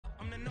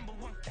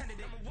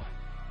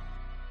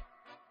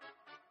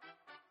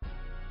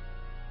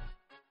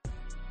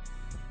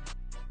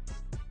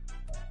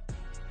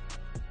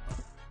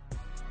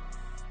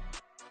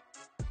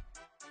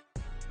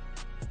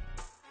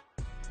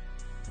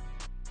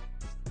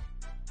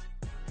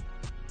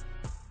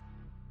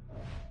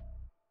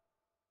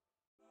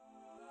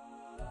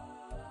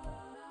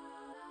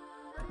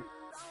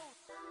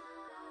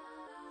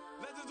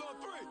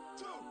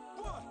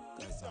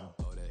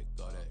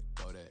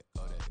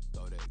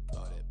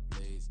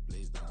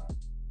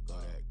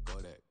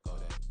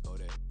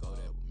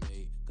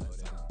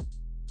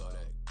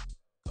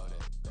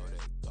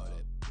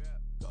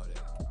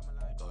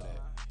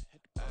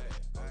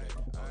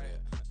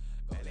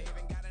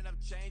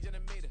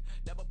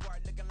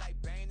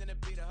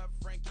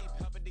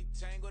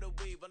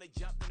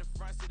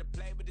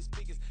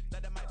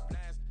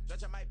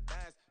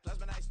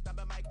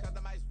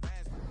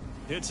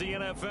It's the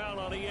NFL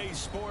on EA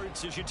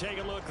Sports as you take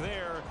a look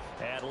there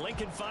at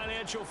Lincoln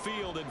Financial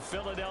Field in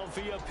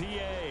Philadelphia,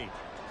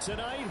 PA.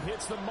 Tonight,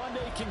 it's the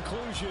Monday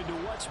conclusion to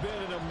what's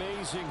been an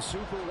amazing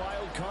Super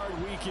Wild Card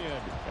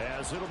weekend,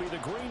 as it'll be the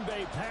Green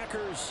Bay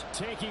Packers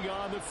taking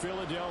on the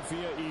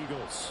Philadelphia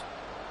Eagles.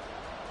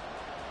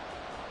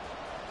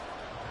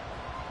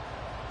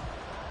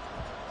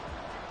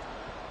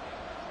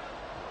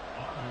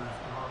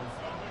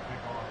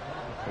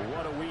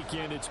 What a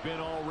weekend it's been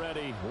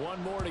already.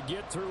 One more to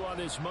get through on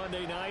this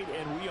Monday night,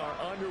 and we are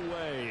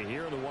underway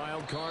here in the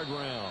wild card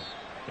round.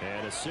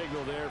 And a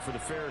signal there for the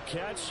fair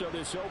catch, so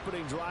this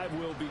opening drive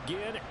will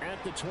begin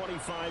at the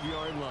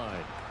 25-yard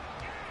line.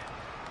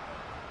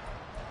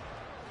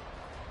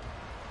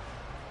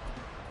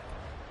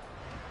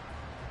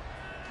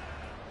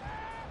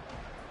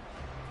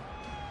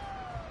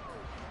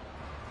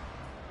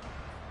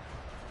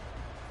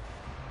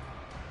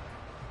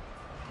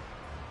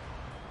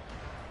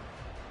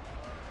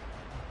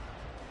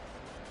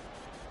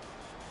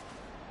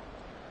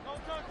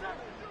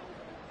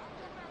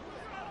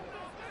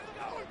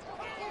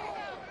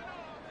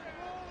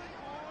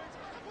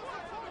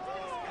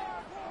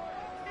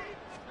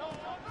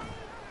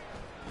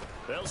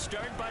 They'll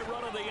start by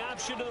running the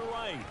option to the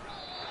right.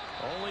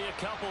 Only a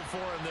couple for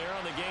him there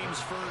on the game's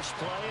first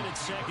play, and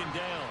it's second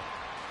down.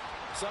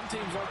 Some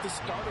teams like to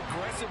start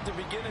aggressive to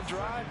begin a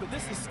drive, but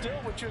this is still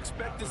what you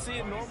expect to see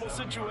in normal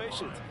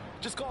situations.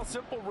 Just call a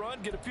simple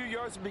run, get a few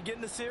yards to begin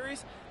the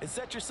series, and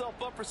set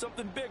yourself up for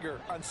something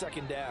bigger on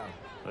second down.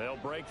 They'll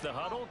break the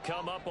huddle,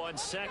 come up on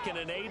 2nd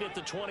and 8 at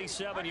the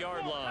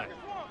 27-yard line.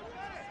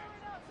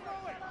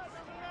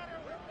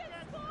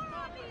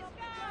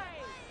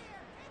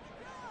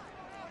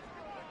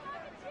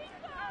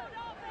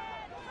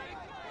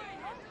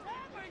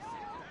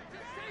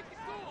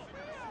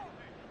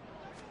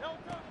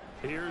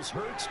 Here's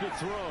Hurts to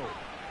throw.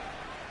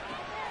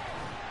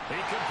 He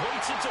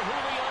completes it to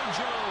Julio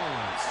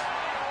Jones.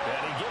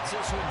 And he gets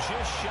this one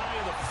just shy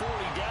of the 40,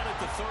 down at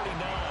the 39.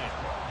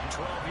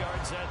 12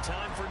 yards that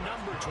time for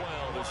number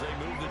 12 as they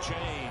move the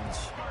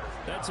chains.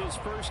 That's his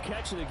first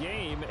catch of the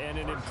game, and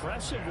an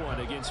impressive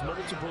one against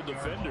multiple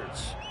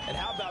defenders. And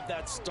how about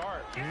that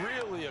start?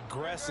 Really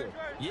aggressive.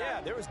 Yeah,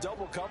 there was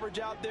double coverage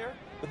out there,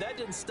 but that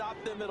didn't stop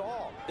them at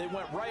all. They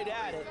went right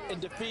at it and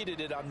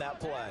defeated it on that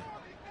play.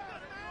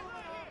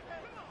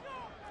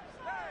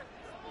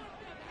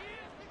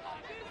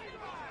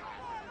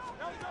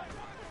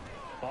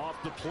 Off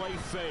the play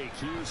fake,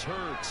 here's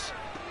Hurts.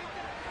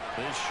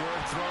 This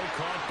short throw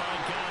caught by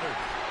Goddard.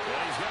 And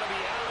he's going to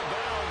be out of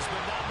bounds,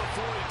 but not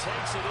before he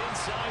takes it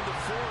inside the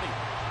 40.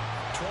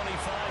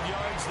 25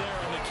 yards there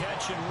on the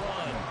catch and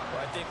run. Well,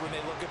 I think when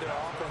they look at their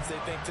offense,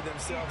 they think to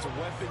themselves,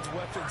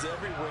 weapons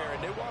everywhere, and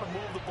they want to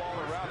move the ball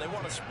around. They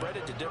want to spread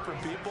it to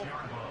different people,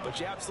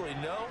 but you absolutely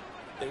know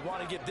they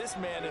want to get this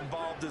man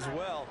involved as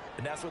well,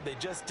 and that's what they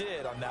just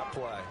did on that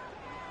play.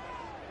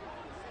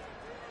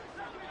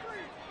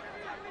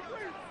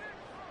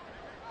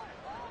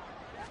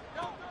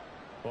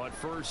 On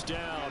first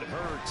down,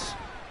 Hurts.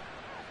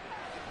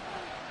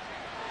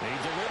 He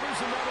delivers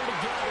another to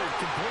Goddard,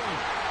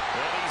 complete.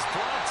 And he's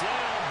brought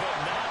down, but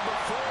not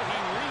before he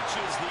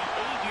reaches the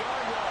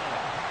 8-yard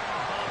line.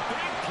 A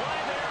big play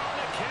there on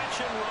the catch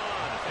and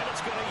run, and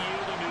it's going to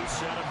yield a new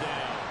set of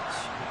downs.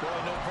 Boy,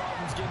 no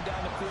problems getting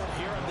down the field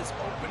here on this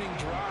opening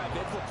drive.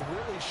 They've looked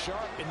really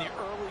sharp in the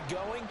early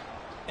going,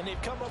 and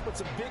they've come up with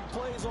some big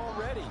plays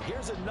already.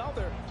 Here's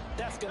another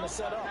that's going to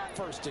set up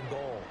 1st and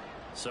goal.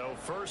 So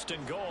 1st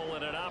and goal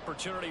and an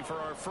opportunity for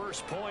our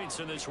first points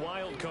in this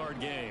wild card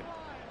game.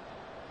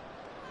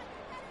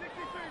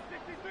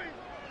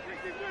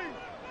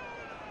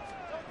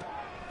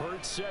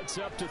 Hurts sets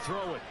up to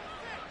throw it.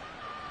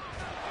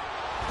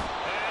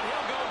 And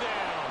he'll go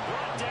down.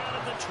 Brought down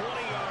at the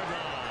 20-yard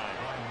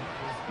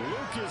line.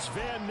 Lucas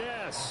Van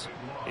Ness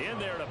in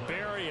there to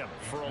bury him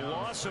for a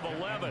loss of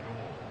 11.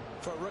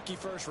 For a rookie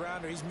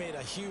first-rounder, he's made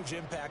a huge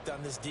impact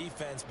on this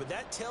defense, but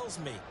that tells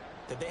me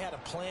that they had a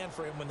plan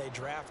for him when they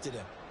drafted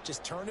him.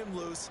 Just turn him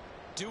loose,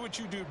 do what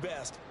you do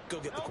best, go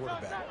get the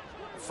quarterback.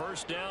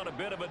 First down, a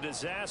bit of a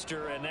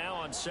disaster, and now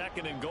on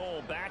 2nd and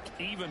goal, back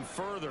even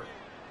further.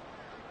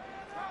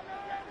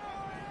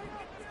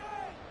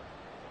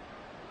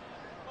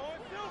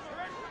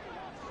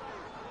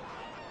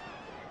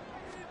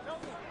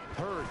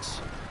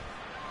 Hurts.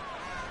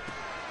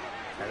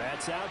 And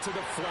that's out to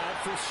the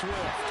flat for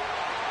Swift.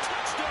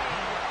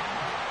 Touchdown!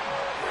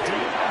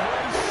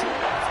 DeAndre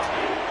Swift.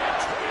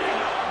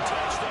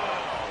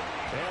 Touchdown.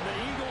 And the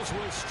Eagles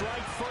will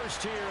strike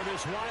first here in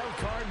this wild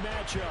card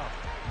matchup.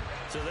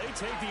 So they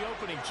take the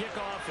opening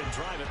kickoff and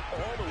drive it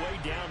all the way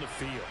down the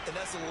field. And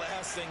that's the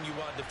last thing you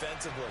want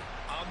defensively.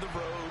 On the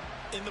road,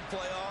 in the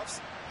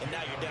playoffs, and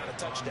now you're down a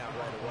touchdown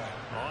right away.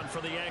 On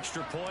for the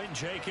extra point,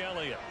 Jake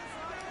Elliott.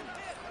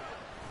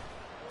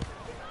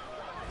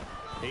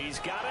 He's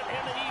got it,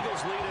 and the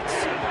Eagles lead at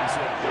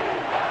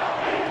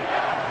 7-0.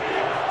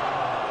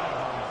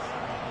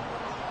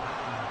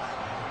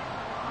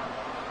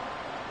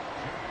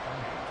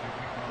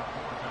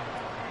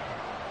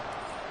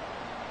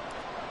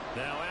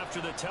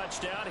 after the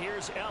touchdown.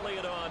 Here's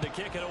Elliott on to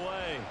kick it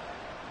away.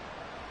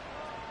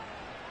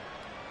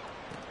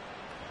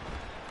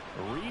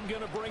 Reed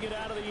going to bring it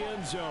out of the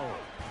end zone.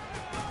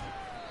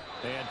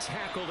 And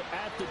tackled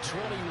at the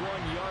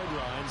 21-yard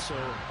line, so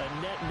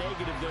a net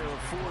negative there of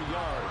 4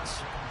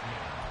 yards.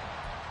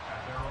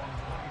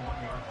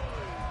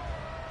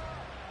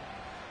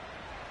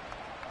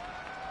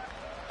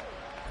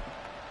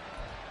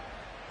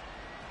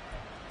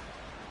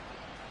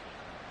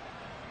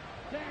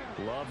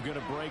 Love going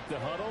to break the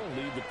huddle,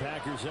 lead the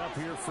Packers up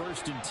here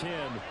 1st and 10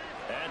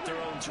 at their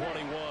own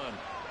 21.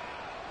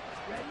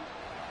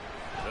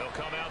 They'll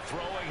come out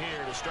throwing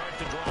here to start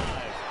the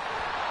drive.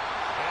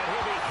 And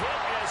he'll be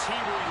hit as he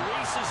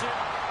releases it,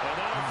 and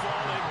that'll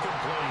fall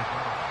incomplete.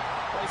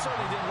 Well, he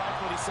certainly didn't like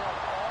what he saw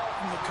all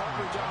from the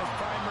coverage on his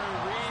primary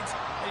reads,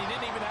 and he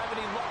didn't even have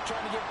any luck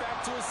trying to get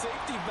back to his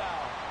safety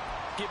valve.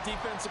 Give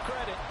defensive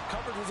credit.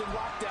 Coverage was in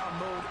lockdown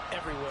mode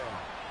everywhere.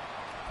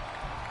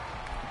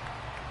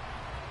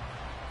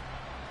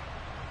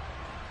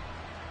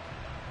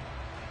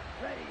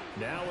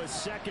 Now a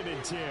 2nd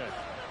and 10.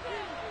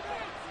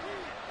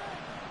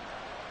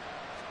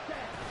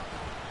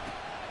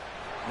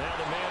 Now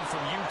the man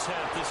from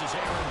UTEP, this is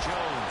Aaron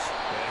Jones.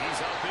 And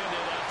he's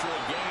upended after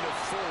a gain of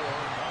 4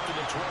 up to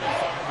the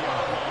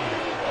 25-yard line.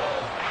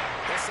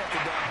 That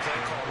second down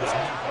play call was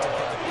not to pick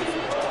up the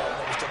first down.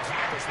 It was to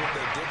accomplish what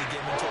they did to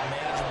get into a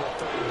manageable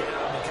 3rd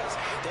down because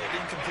they had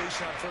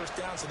incompletion on 1st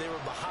down, so they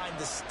were behind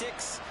the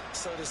sticks,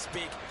 so to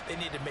speak. They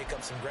needed to make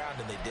up some ground,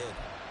 and they did.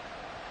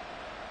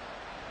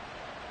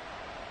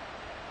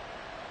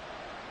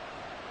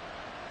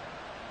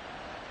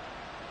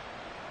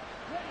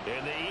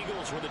 And the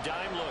Eagles with a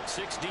dime look.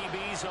 6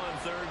 DBs on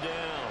 3rd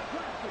down.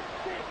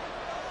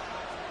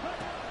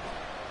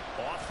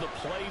 Off the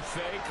play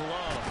fake,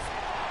 Love.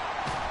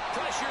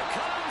 Pressure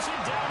comes,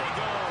 and down he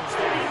goes.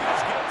 The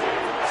Eagles get there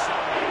for the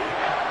side.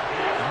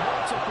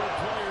 Multiple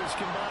players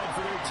combined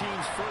for their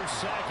team's first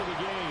sack of the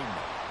game.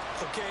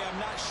 Okay, I'm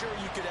not sure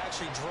you could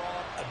actually draw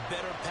a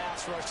better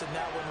pass rush than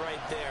that one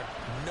right there.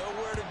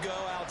 Nowhere to go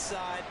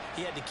outside.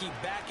 He had to keep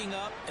backing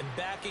up and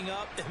backing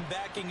up and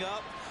backing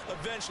up.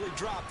 Eventually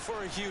dropped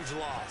for a huge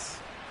loss.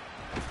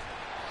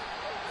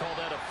 Call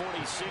that a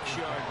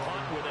 46-yard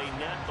punt with a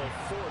net of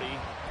 40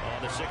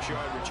 on the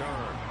 6-yard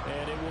return.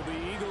 And it will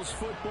be Eagles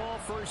football,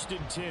 1st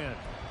and 10.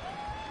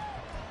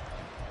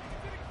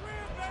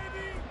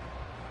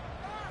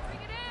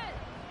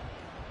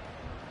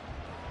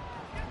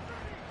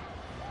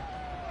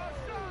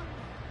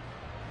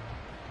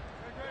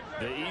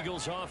 The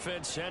Eagles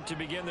offense set to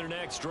begin their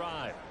next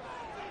drive.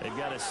 They've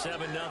got a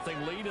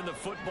 7-0 lead in the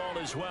football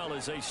as well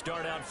as they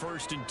start out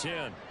 1st and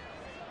 10.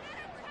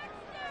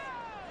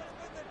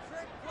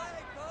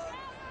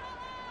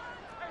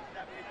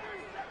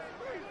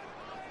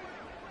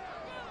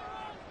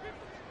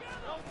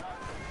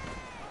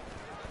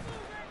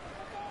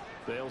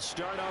 They'll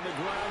start on the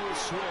ground with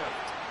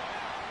Swift.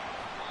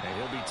 And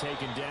he'll be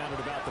taken down at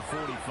about the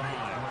 45.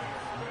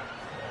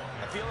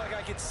 I feel like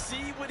I could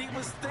see what he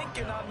was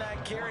thinking on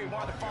that carry.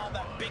 Wanted to follow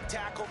that big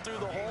tackle through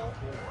the hole.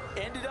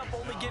 Ended up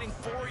only getting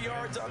 4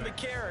 yards on the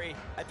carry.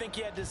 I think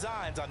he had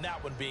designs on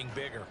that one being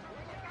bigger.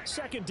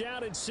 2nd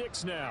down and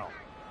 6 now.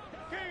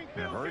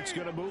 Hurts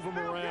going to move him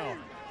around.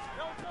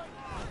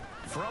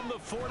 From the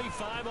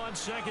 45 on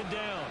 2nd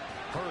down.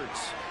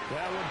 Hurts.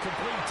 That one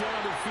complete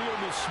down the field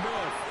to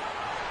Smith.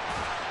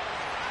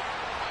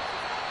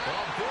 A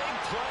big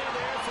play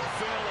there for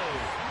Philly.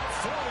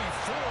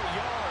 44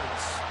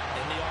 yards.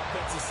 And the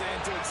offense is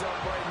saying to itself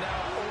right now,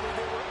 only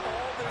they were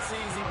all this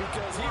easy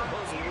because he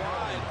was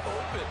wide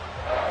open.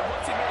 And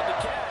once he made the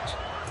catch,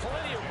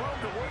 plenty of room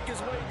to work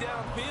his way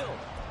downfield.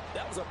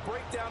 That was a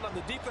breakdown on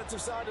the defensive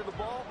side of the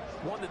ball,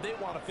 one that they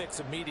want to fix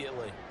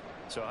immediately.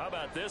 So how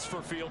about this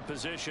for field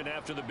position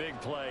after the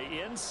big play?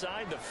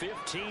 Inside the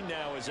 15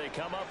 now as they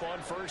come up on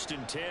 1st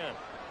and 10.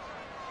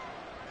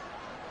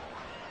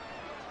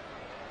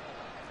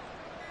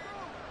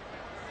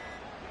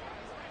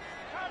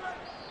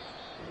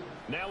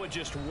 Now with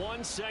just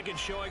 1 second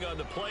showing on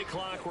the play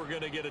clock, we're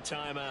going to get a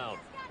timeout.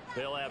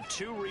 They'll have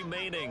 2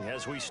 remaining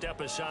as we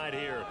step aside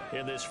here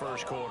in this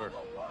first quarter.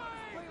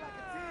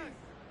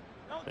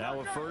 Now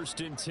a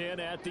 1st and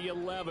 10 at the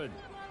 11.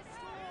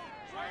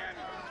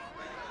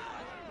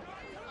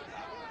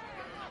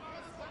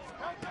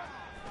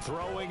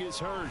 Throwing is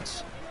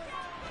Hurts.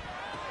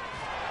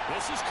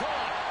 This is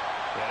caught.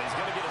 And he's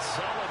going to get a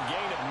solid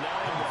gain of 9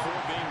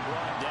 before being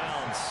brought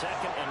down.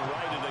 2nd and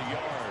right at a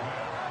yard.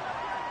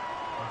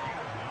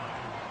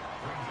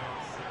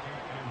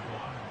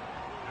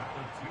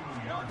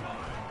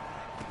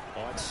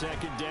 On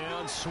 2nd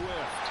down, Swift.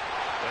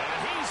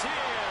 And he's in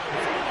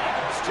for the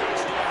Eagles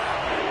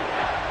touchdown.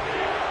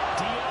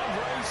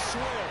 DeAndre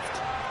Swift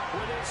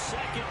with his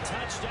 2nd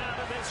touchdown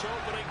of this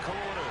opening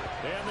quarter.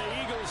 And the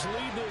Eagles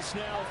lead this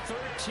now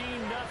 13-0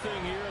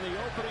 here in the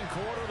opening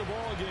quarter of the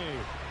ball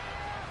game.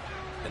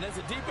 And as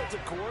a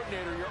defensive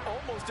coordinator, you're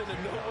almost in a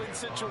no-win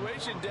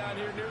situation down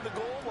here near the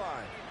goal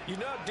line. You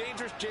know how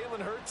dangerous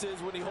Jalen Hurts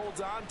is when he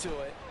holds on to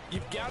it.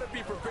 You've got to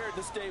be prepared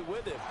to stay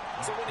with him.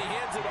 So when he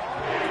hands it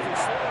off, if you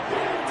slow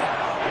him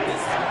down, this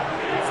is going to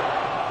be easy.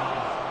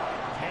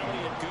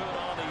 Elliott good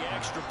on the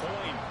extra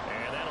point,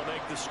 and that'll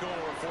make the score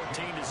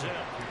 14-0.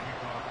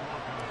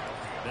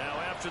 Now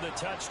after the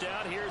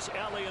touchdown, here's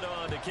Elliott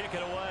on to kick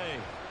it away.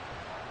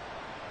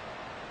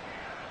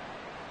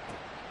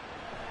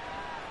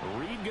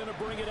 Reed going to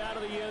bring it out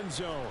of the end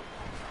zone.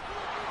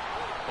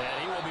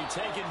 And he will be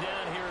taken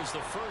down here as the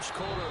first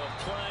quarter of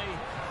play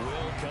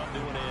will come to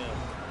an end.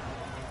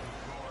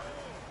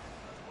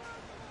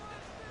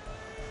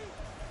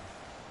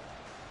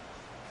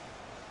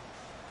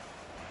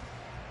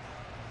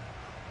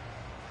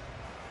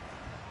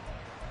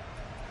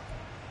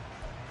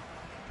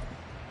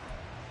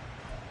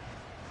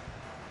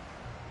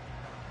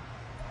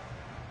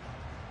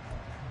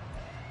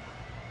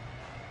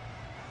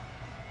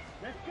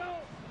 Let's go.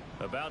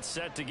 About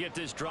set to get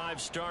this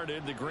drive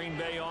started, the Green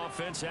Bay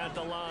offense at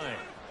the line.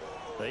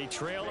 They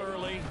trail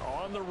early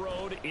on the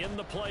road in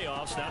the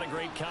playoffs. Not a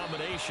great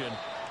combination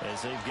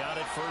as they've got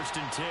it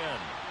 1st and 10.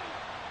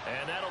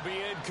 And that'll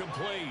be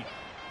incomplete.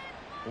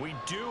 We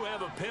do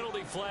have a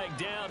penalty flag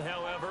down,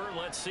 however.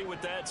 Let's see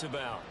what that's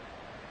about.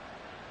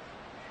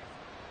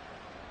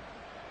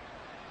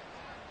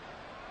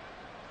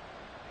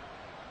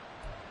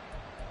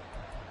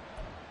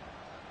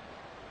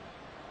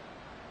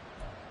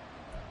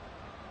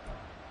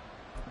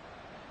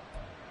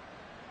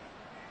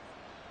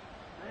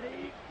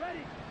 Ready.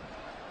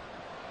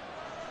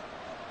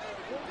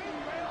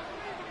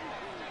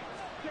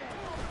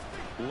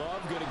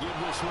 Love going to give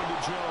this one to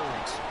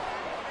Jones.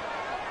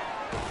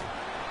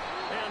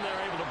 And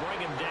they're able to bring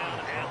him down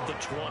at the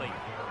 20.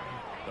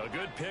 A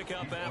good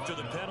pickup after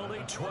the penalty,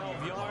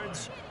 12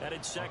 yards, and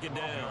it's 2nd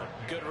down.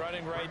 Good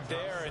running right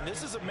there, and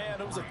this is a man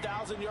who was a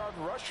 1,000-yard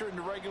rusher in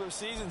the regular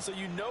season, so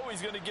you know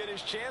he's going to get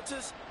his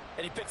chances,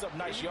 and he picks up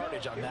nice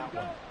yardage on that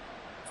one.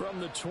 From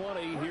the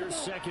 20, here's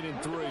 2nd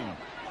and 3.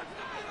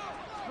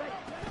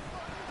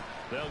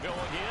 They'll go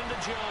again to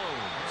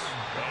Jones.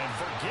 And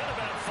forget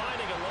about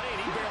finding a lane.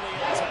 He barely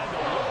had time to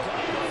look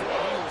up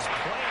before he was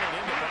planted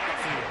in the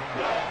backfield.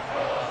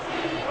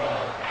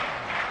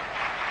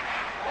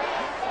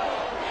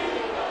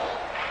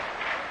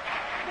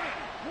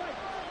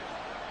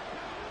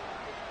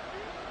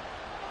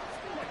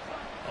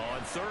 On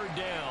 3rd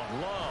down,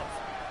 Love.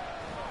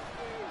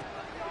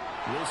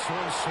 This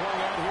one swung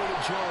out here to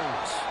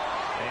Jones.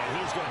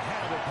 And he's going to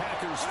have the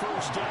Packers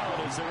 1st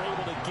down as they're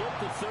able to get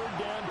the 3rd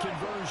down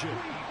conversion.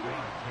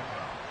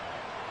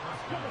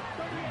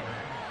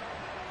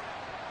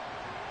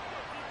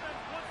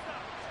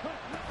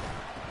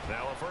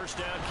 Now a 1st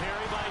down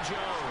carry by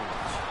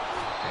Jones.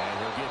 And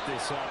he'll get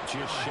this up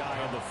just shy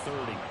of the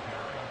 30.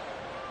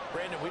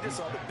 Brandon, we just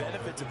saw the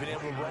benefits of being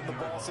able to run the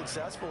ball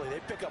successfully. They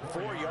pick up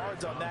 4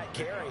 yards on that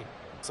carry.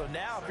 So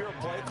now if you're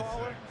a play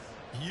caller,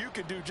 you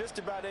can do just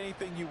about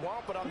anything you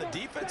want, but on the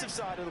defensive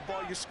side of the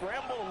ball, you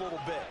scramble a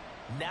little bit.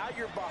 Now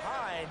you're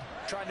behind,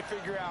 trying to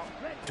figure out,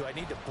 do I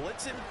need to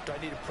blitz him? Do I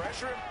need to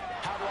pressure him?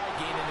 How do I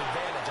gain an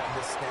advantage on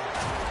this snap?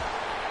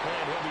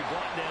 And he'll be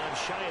brought down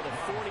shy of the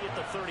 40 at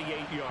the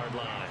 38-yard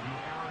line.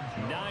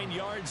 9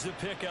 yards to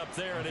pick up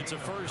there, and it's a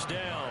 1st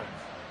down.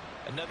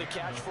 Another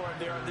catch for him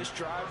there on this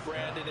drive,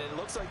 Brandon, and it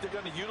looks like they're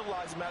going to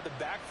utilize him out of the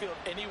backfield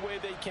any way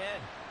they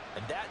can.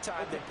 And that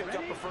time they pick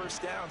up a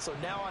 1st down. So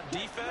now on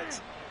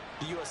defense,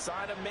 do you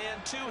assign a man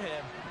to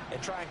him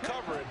and try and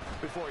cover him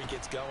before he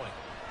gets going?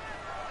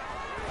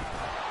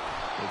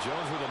 Well,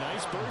 Jones with a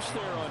nice burst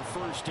there on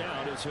 1st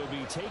down as he'll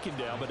be taken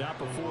down, but not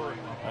before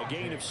a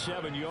gain of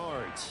 7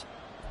 yards.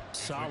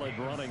 Solid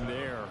running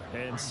there.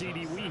 And,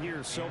 CD, we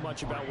hear so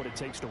much about what it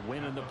takes to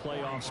win in the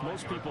playoffs.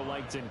 Most people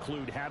like to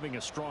include having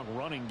a strong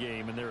running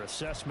game in their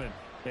assessment.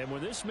 And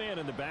with this man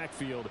in the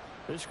backfield,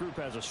 this group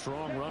has a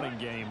strong running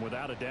game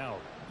without a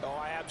doubt. Oh,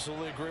 I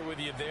absolutely agree with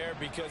you there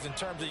because in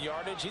terms of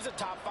yardage, he's a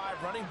top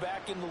 5 running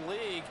back in the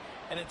league.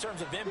 And in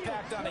terms of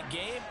impact on a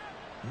game,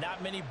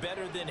 not many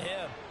better than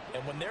him.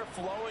 And when they're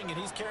flowing and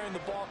he's carrying the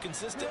ball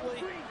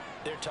consistently,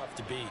 they're tough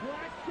to beat.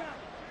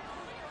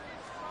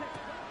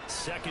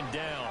 2nd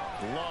down,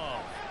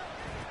 Love.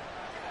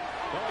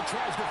 Well, he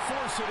tries to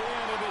force it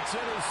in, and it's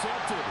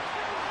intercepted.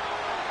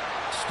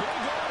 Still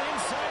going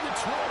inside the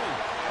 20.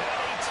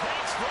 And he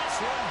takes this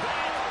one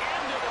back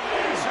into the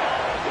end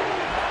zone.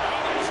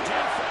 Eagles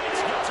defense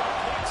gets a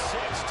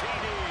 +6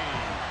 TD.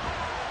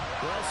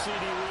 Well, CD,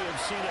 we have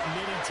seen it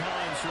many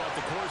times throughout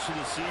the course of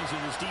the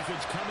season. This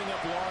defense coming up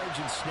large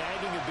and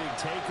snagging a big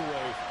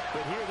takeaway.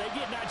 But here they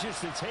get not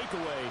just the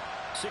takeaway,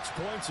 6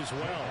 points as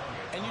well.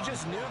 And you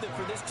just knew that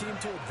for this team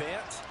to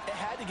advance, it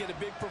had to get a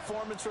big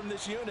performance from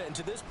this unit. And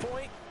to this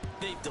point,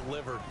 they've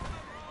delivered.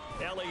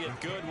 Elliott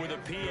good with a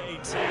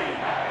PAT.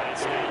 And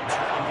it's now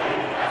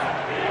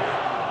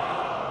 21-0.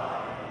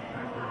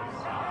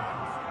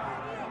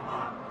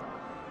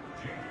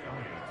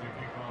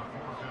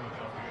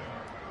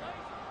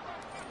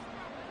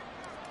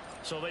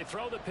 So they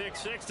throw the pick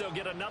six. They'll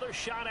get another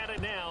shot at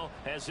it now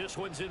as this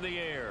one's in the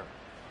air.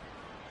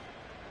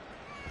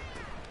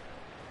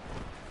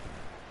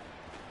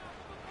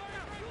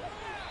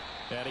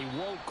 And he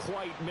won't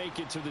quite make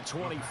it to the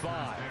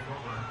 25.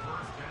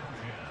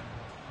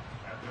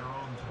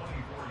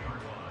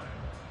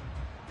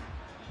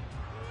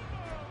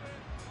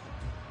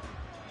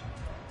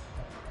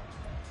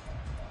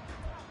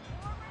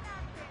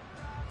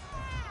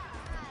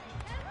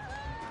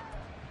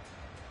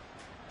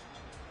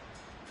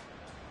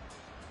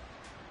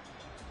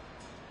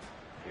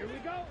 Here we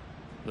go.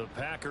 The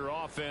Packer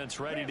offense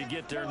ready to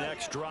get their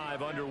next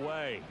drive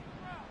underway.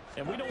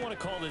 And we don't want to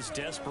call this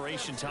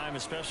desperation time,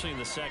 especially in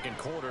the second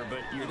quarter,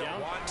 but you're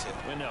down. You don't want to.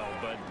 No,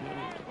 but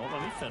hold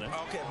on, let me finish.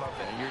 Okay, my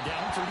bad. You're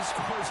down 3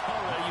 scores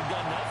already. You've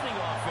done nothing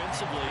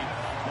offensively,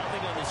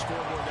 nothing on the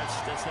scoreboard.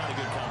 That's not a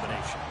good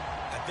combination.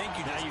 I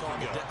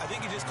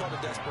think you just called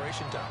it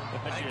desperation time.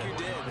 I think you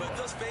did. But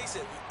let's face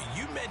it,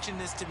 you mentioned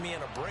this to me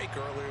in a break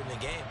earlier in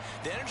the game.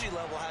 The energy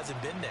level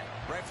hasn't been there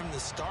right from the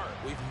start.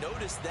 We've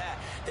noticed that.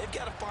 They've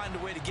got to find a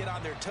way to get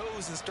on their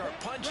toes and start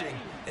punching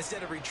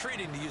instead of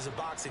retreating, to use a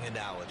boxing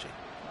analogy.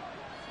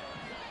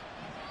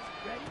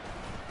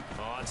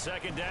 On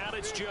second down,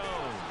 it's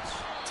Jones.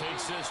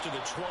 Takes this to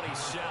the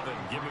 27,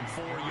 give him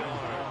 4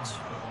 yards.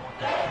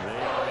 They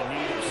are in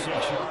need of 6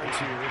 yards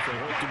here if they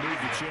hope to move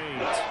the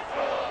chains.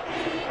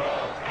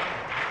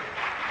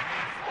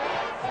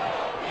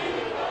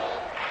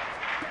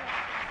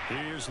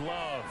 Here's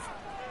Love.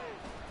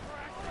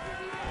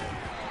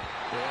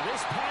 And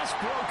this pass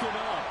broken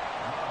up.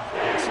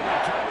 It's an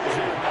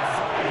encouragement on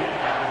 3rd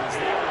down, as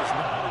that is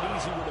not an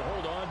easy one to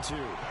hold on to.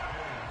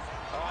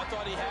 Oh, I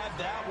thought he had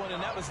that one,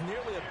 and that was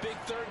nearly a big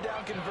 3rd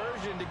down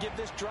conversion to give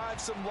this drive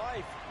some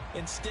life.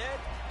 Instead,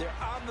 they're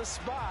on the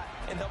spot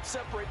and help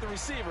separate the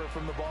receiver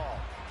from the ball.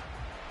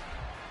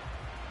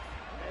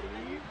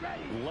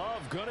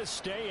 Love going to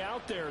stay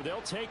out there.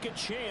 They'll take a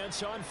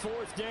chance on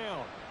 4th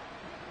down.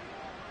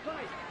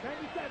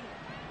 97.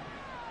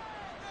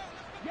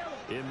 Yellow.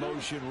 In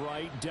motion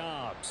right,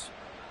 Dobbs.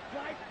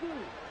 Slide through.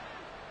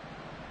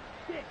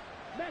 6.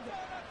 Mega.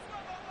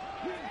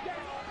 Green down.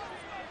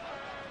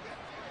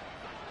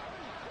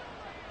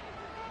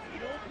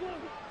 Edo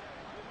blue.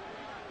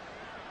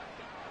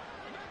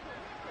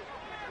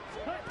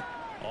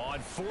 On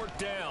 4th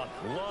down,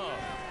 Love.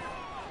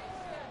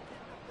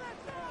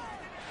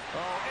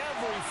 Oh,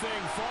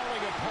 everything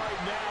falling apart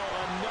now.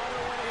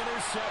 Another one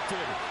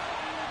intercepted.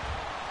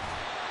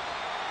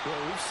 Well,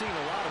 we've seen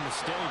a lot of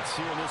mistakes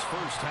here in this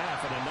first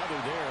half, and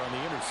another there on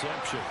the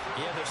interception.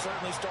 Yeah, they're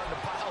certainly starting to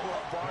pile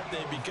up, aren't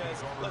they?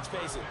 Because, let's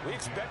face it, we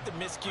expect a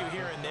miscue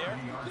here and there,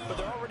 but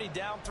they're already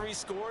down 3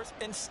 scores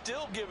and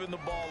still giving the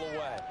ball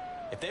away.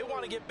 If they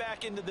want to get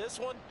back into this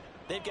one,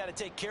 they've got to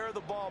take care of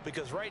the ball,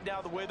 because right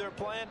now the way they're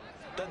playing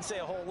doesn't say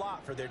a whole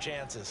lot for their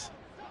chances.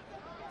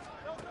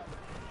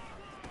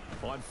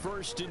 On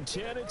 1st and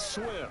 10, it's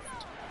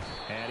Swift.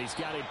 And he's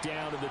got it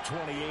down to the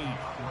 28.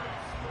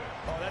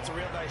 Oh, that's a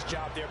real nice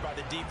job there by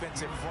the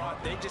defense in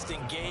front. They just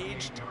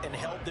engaged and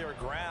held their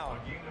ground.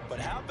 But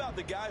how about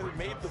the guy who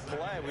made the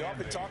play? We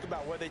often talk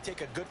about whether they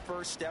take a good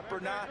first step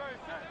or not.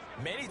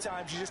 Many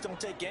times you just don't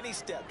take any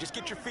step. Just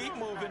get your feet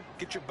moving,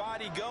 get your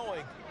body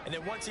going, and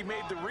then once he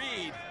made the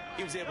read,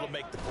 he was able to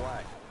make the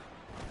play.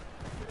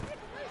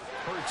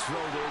 Hurts throw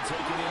there,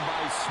 taken in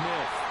by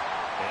Smith.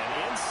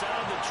 And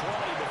inside the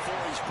 20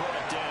 before he's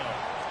brought down.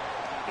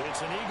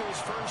 It's an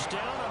Eagles first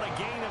down on a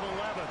gain of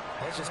 11.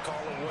 Let's just call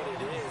it what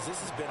it is. This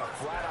has been a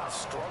flat-out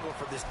struggle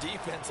for this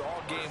defense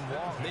all game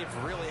long.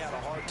 They've really had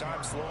a hard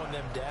time slowing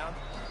them down.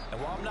 And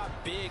while I'm not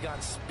big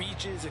on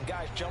speeches and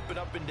guys jumping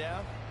up and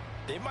down,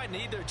 they might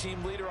need their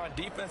team leader on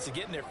defense to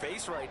get in their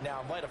face right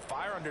now and light a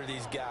fire under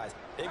these guys.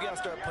 They've got to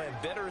start playing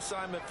better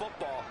assignment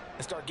football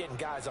and start getting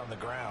guys on the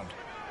ground.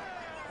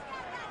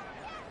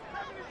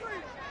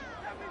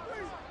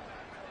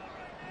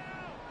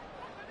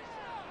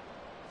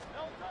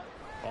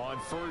 On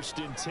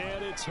 1st and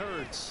 10, it's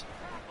Hurts.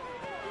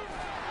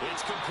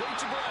 It's complete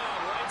to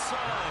Brown, right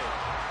side.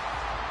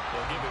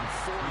 They'll give him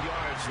 4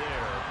 yards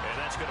there, and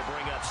that's going to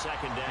bring up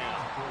 2nd down.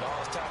 Oh,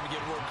 it's time to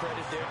give more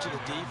credit there to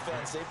the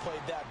defense. They played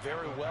that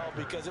very well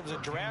because it was a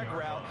drag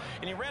route,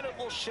 and he ran it a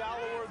little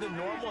shallower than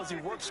normal as he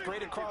worked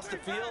straight across the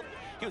field.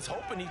 He was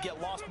hoping he'd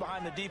get lost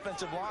behind the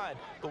defensive line,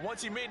 but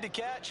once he made the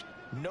catch,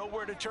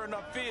 nowhere to turn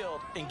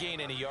upfield and gain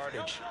any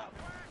yardage.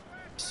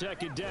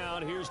 2nd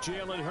down, here's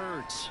Jalen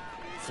Hurts.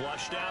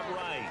 Flushed out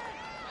right.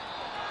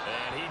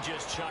 And he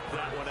just chucked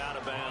that one out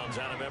of bounds,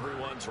 out of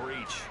everyone's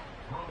reach.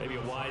 Maybe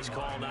a wise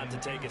call not to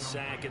take a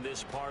sack in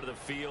this part of the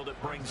field.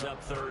 It brings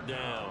up 3rd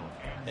down.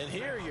 And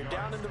here you're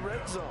down in the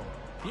red zone.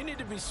 You need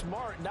to be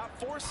smart, not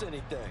force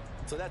anything.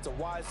 So that's a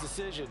wise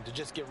decision to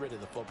just get rid of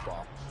the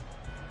football.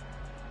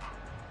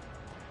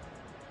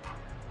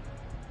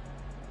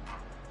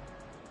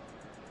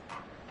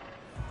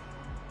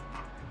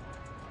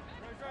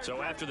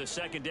 So after the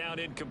 2nd down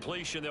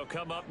incompletion, they'll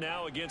come up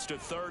now against a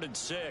 3rd and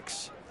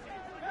 6.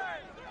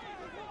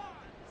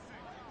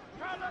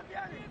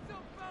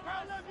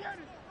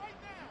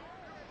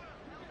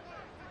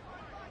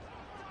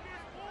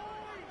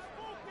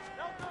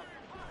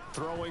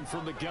 Throwing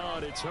from the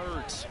gun, it's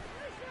Hurts.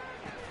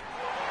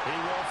 He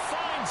will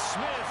find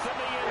Smith in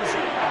the end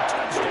zone.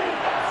 Touchdown.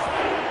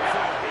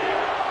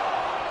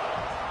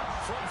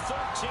 From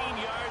 13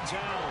 yards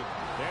out.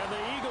 And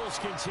the Eagles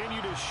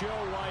continue to show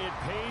why it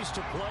pays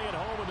to play at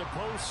home in the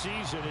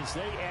postseason as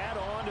they add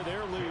on to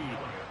their lead.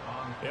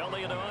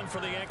 Elliott on for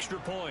the extra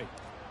point.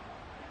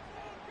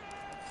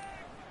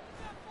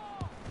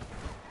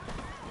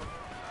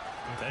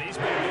 And he's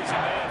been a busy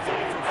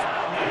man for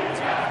 5 minutes.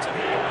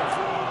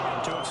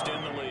 To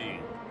extend the lead.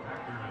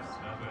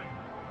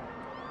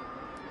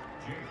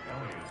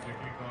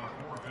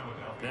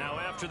 Now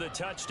after the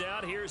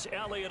touchdown, here's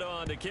Elliott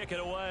on to kick it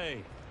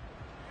away.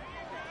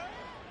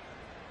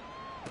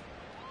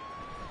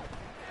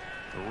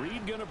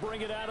 Reed going to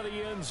bring it out of the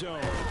end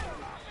zone.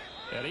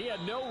 And he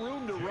had no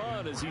room to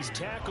run as he's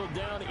tackled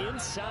down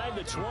inside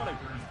the 20.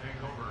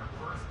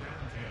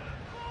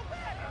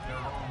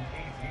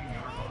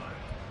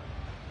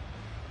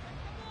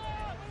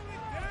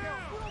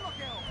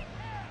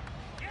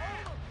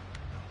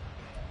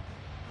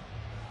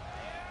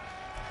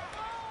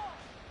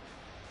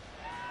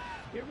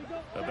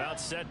 About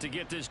set to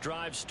get this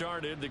drive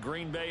started. The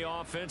Green Bay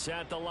offense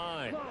at the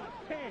line.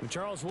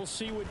 Charles, we'll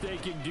see what they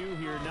can do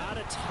here. Not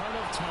a ton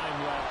of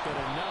time left, but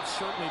enough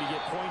certainly to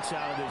get points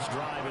out of this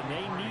drive, and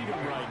they need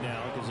them right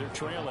now because they're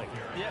trailing.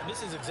 Yeah,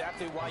 this is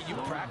exactly why you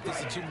practice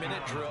a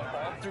 2-minute drill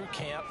all through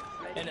camp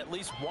and at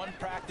least one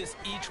practice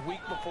each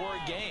week before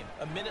a game.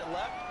 A minute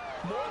left,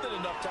 more than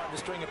enough time to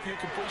string a few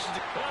completions.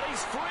 And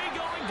he's free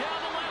going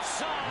down the left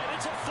side.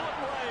 It's a foot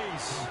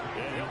race.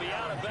 And he'll be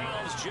out of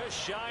bounds just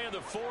shy of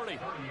the 40.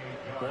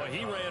 Boy,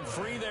 he ran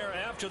free there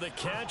after the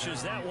catch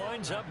as that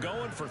winds up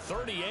going for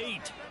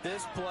 38.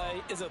 This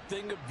play is a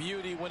thing of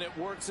beauty when it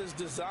works as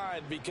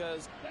designed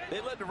because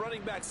they let the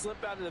running back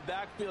slip out of the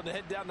backfield and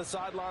head down the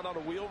sideline on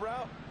a wheel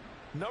route.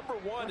 Number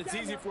one, it's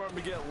easy for him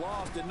to get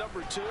lost. And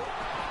number two,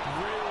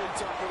 really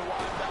tough for the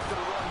linebacker to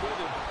run with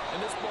him.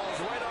 And this ball is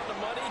right on the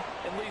money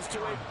and leads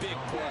to a big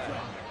play.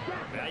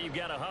 Now you've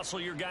got to hustle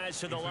your guys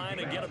to the line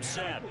and get them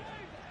set.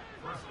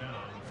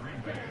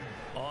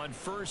 On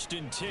 1st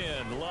and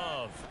 10,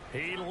 Love.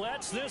 He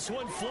lets this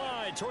one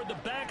fly toward the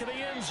back of the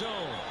end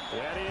zone.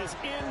 That is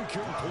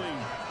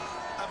incomplete.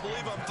 I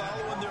believe I'm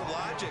following their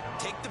logic.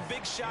 Take the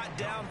big shot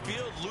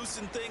downfield,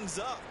 loosen things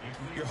up.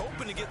 You're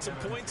hoping to get some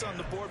points on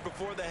the board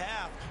before the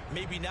half.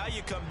 Maybe now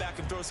you come back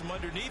and throw some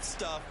underneath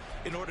stuff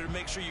in order to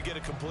make sure you get a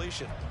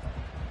completion.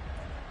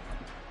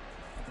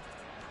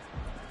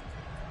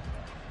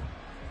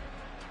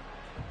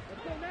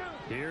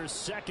 Here's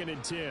 2nd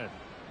and 10.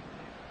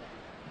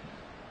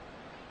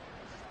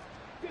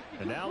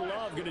 And now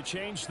Love going to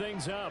change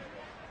things up.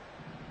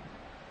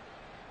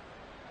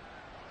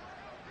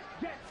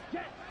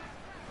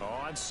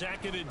 On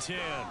 2nd and 10.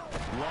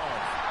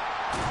 Love.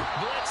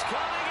 Blitz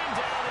coming and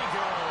down he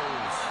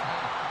goes.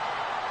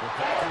 The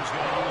Packers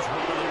going to use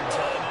one of their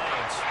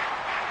timeouts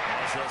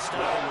as they'll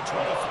stop with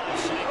 25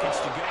 seconds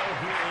to go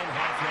here in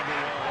half number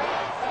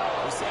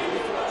 1. We said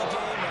before the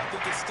game, I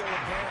think it's still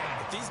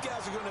apparent. If these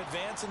guys are going to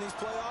advance in these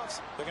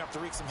playoffs, they're going to have to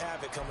wreak some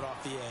havoc coming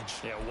off the edge.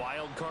 Yeah,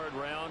 wild card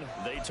round.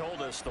 They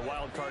told us the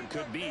wild card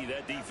could be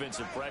that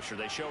defensive pressure.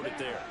 They showed it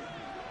there.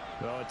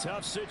 Well, a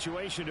tough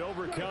situation to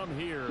overcome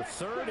here.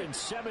 3rd and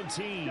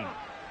 17.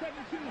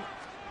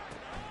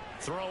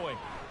 Throwing.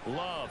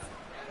 Love.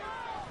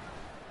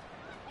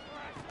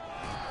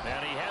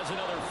 And he has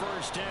another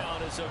first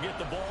down as they'll get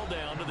the ball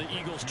down to the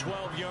Eagles'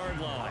 12-yard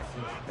line.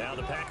 Now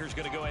the Packers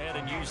going to go ahead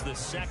and use the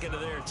second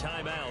of their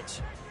timeouts.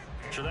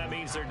 So that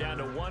means they're down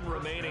to 1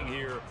 remaining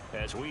here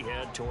as we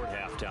head toward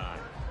halftime.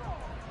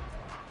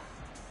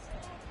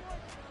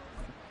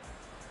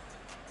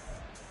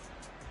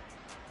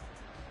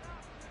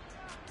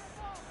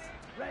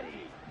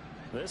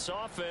 This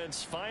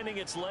offense finding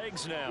its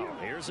legs now.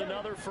 Here's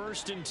another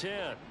 1st and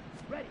 10.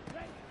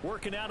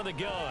 Working out of the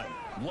gun.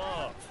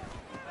 Love.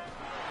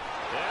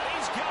 And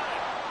he's got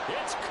it.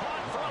 It's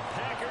caught for a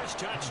Packers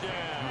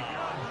touchdown.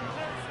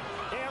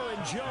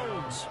 Aaron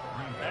Jones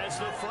as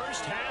the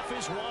first half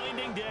is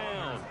winding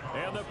down.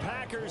 And the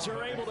Packers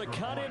are able to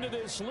cut into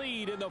this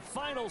lead in the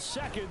final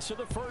seconds of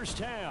the first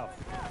half.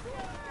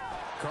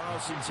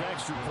 Carlson's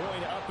extra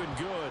point up and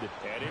good.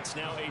 And it's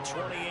now a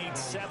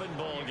 28-7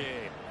 ball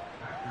game.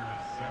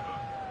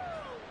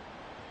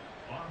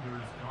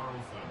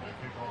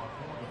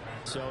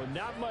 So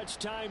not much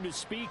time to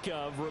speak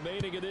of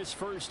remaining in this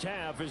first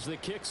half as the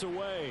kick's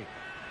away.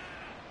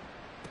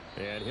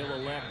 And he'll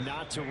elect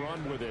not to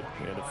run with it.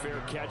 And a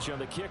fair catch on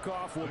the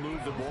kickoff will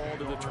move the ball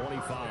to the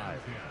 25.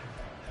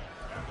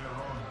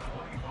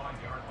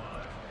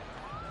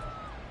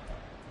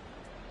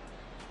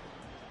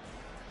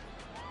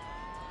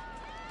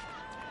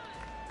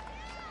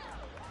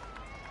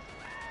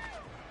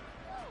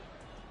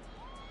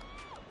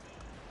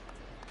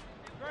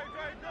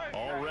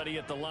 Already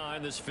at the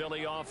line, this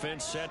Philly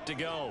offense set to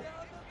go.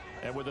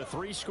 And with a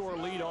 3-score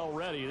lead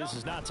already, this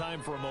is not time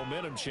for a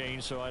momentum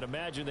change, so I'd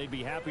imagine they'd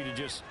be happy to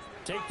just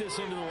take this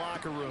into the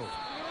locker room.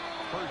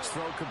 Hurts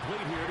throw complete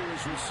here to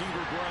his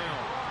receiver,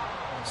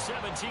 Brown.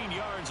 17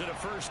 yards and a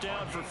first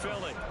down for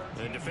Philly.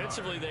 And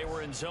defensively, they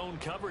were in zone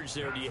coverage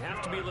there. Do you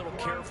have to be a little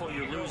careful?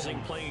 You're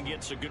losing playing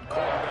against a good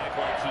quarterback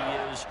like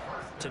he is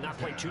to not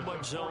play too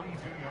much zone?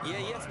 Yeah,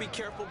 you have to be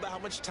careful about how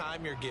much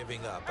time you're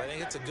giving up. I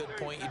think it's a good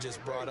point you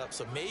just brought up.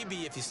 So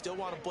maybe if you still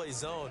want to play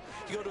zone,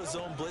 you go to a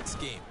zone blitz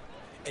scheme.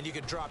 And you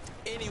can drop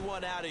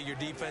anyone out of your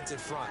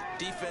defensive front.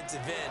 Defensive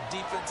end,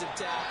 defensive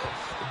tackle.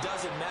 It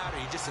doesn't matter.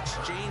 You just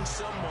exchange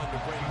someone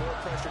to bring more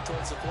pressure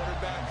towards the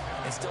quarterback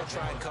and still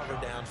try and cover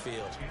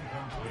downfield.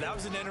 That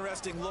was an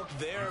interesting look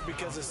there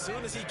because as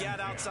soon as he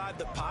got outside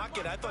the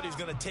pocket, I thought he was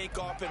going to take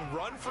off and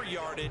run for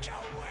yardage.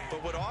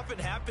 But what often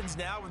happens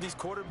now with these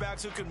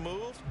quarterbacks who can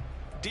move,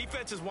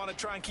 defenses want to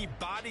try and keep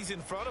bodies in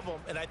front of them.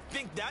 And I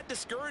think that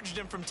discouraged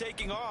him from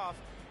taking off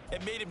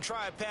and made him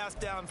try a pass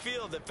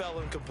downfield that fell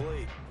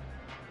incomplete.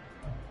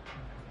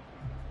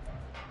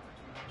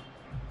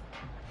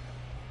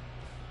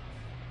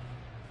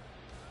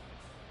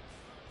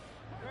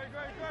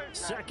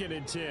 Second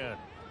and 10.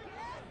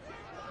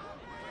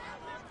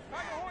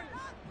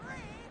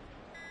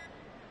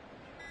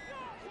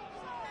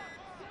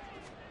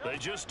 They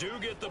just do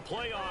get the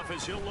playoff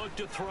as he'll look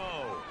to throw.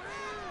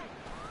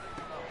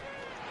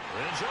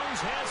 And Jones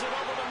has it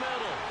over the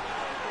middle.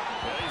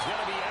 And he's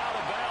going to be out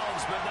of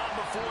bounds, but not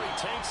before he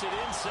takes it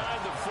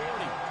inside the 40.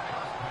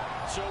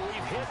 So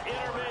we've hit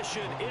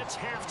intermission. It's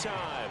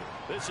halftime.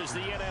 This is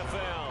the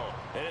NFL,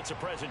 and it's a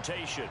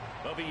presentation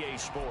of EA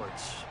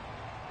Sports.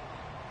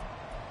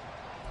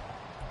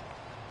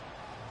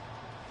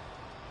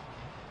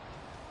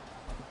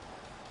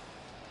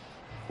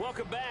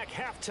 Welcome back.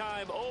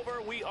 Halftime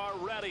over. We are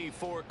ready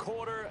for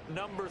quarter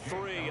number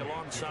 3.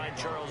 Alongside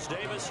Charles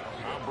Davis,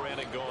 I'm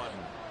Brandon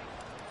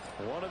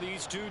Gaudin. One of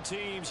these two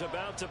teams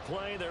about to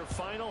play their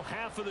final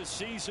half of the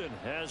season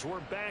as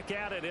we're back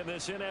at it in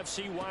this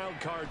NFC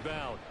wildcard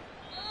bout.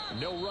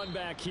 No run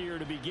back here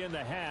to begin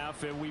the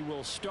half, and we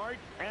will start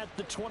at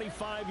the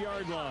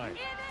 25-yard line.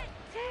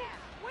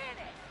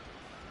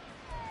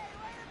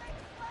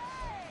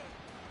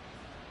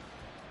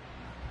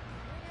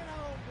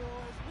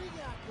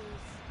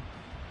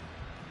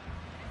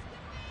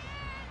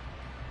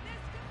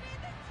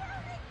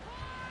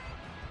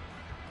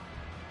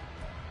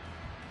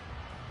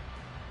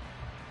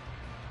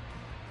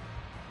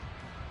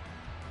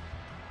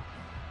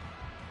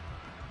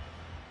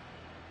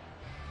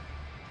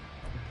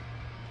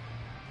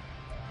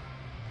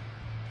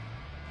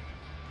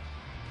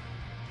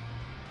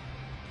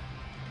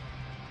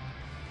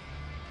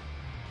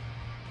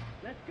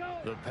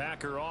 The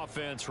Packer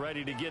offense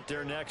ready to get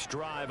their next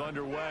drive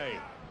underway.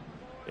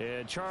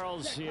 And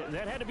Charles,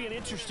 that had to be an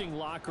interesting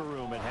locker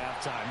room at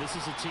halftime. This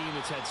is a team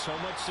that's had so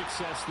much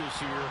success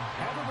this year.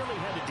 Haven't really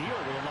had to deal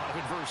with a lot of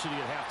adversity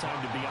at halftime,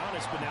 to be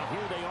honest, but now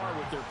here they are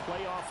with their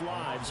playoff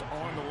lives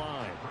on the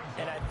line.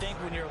 And I think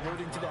when you're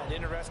alluding to that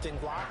interesting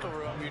locker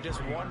room, you're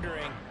just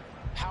wondering,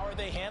 how are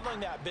they handling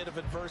that bit of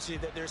adversity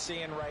that they're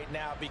seeing right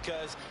now?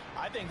 Because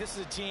I think this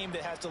is a team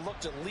that has to look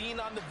to lean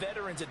on the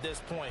veterans at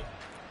this point.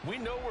 We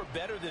know we're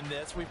better than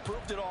this. We've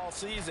proved it all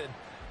season.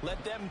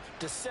 Let them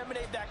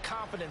disseminate that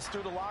confidence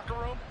through the locker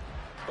room.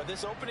 But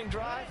this opening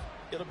drive,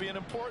 it'll be an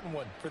important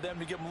one for them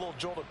to give them a little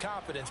jolt of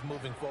confidence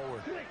moving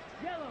forward.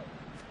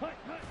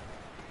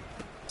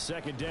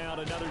 Second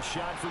down, another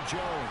shot for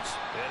Jones.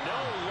 And no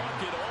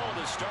luck at all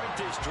to start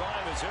this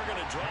drive as they're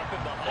going to drop him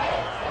behind the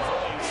line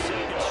for a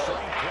second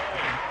straight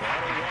play.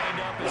 That'll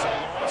wind up as a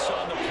loss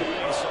on the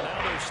play, so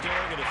now they're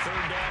staring at a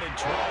third down and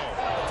 12.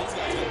 If these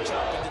guys can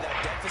chop into that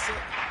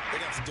deficit, they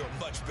got to do a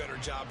much better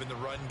job in the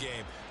run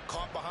game.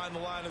 Caught behind the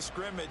line of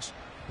scrimmage,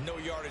 no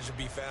yardage to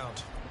be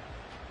found.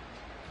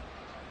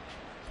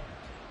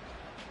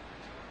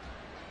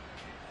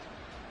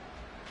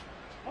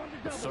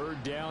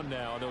 Third down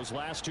now. Those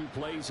last two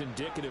plays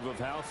indicative of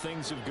how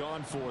things have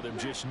gone for them.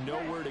 Just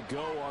nowhere to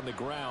go on the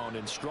ground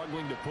and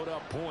struggling to put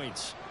up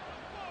points.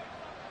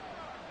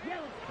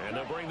 And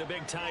they'll bring the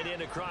big tight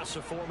end across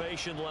the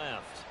formation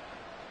left.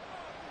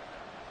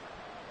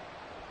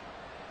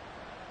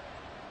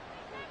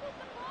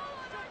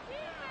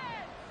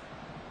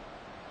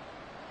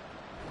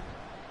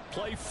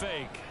 Play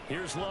fake.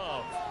 Here's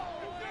Love.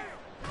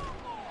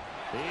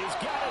 He's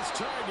got his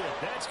target.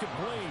 That's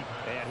complete.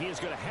 And he is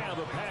going to have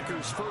a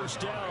Packers first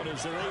down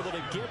as they're able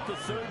to get the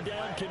third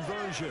down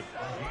conversion.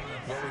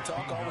 Well, we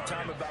talk all the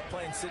time about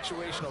playing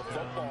situational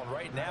football.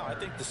 Right now, I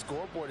think the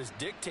scoreboard is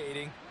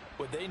dictating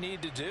what they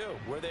need to do.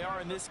 Where they are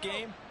in this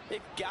game,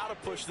 they've got to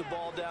push the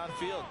ball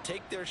downfield,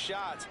 take their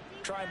shots,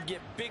 try and get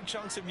big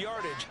chunks of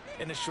yardage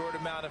in a short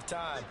amount of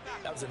time.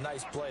 That was a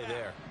nice play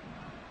there.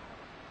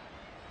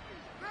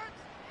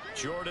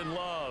 Jordan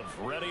Love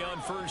ready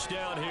on first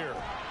down here.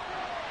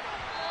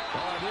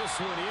 Oh, this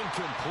one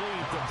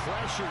incomplete. The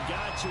pressure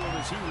got to him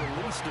as he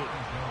released it.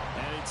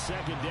 And it's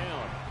second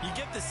down. You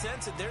get the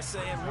sense that they're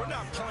saying we're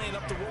not playing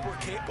up to what we're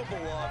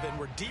capable of, and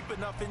we're deep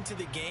enough into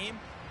the game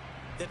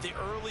that the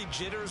early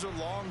jitters are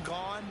long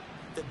gone,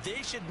 that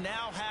they should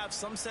now have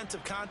some sense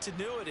of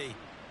continuity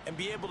and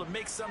be able to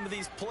make some of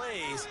these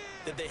plays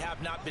that they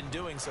have not been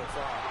doing so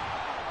far.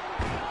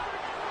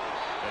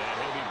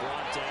 And he'll be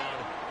brought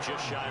down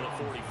just shy of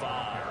the 45.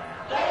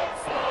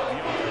 5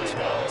 yards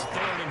now. It's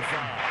 3rd and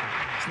 5.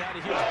 It's not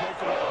a huge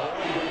breakaway run,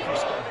 but if your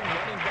starting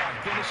running back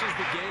finishes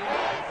the game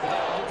with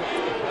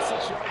average of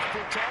 6 yards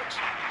per touch,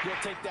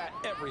 you'll take that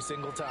every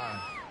single time.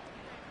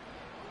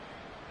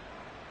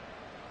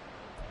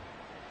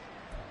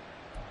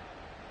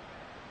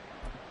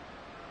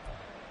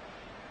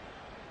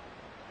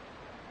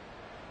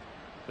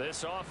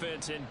 This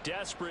offense in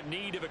desperate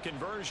need of a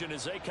conversion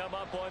as they come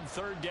up on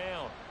 3rd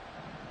down.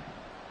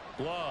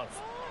 Love.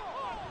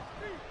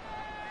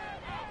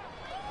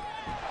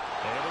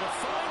 Able to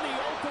find the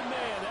open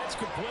man. That's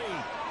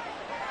complete.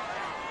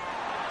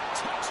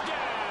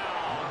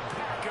 Touchdown,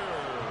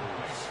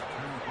 Packers.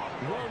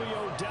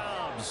 Romeo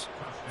Doubs,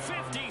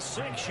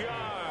 56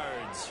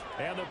 yards.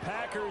 And the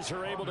Packers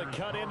are able to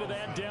cut into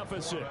that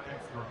deficit.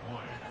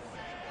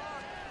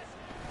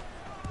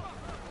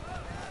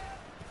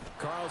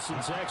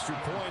 Carlson's extra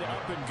point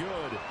up and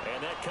good.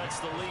 And that cuts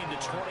the lead to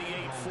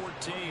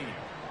 28-14.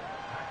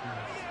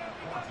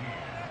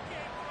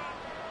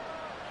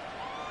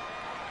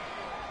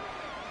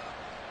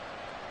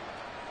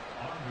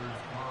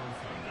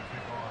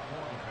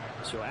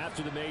 So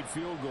after the made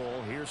field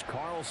goal, here's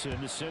Carlson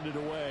to send it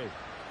away.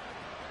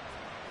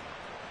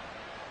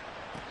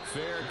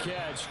 Fair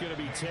catch going to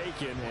be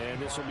taken,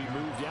 and this will be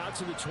moved out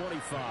to the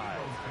 25.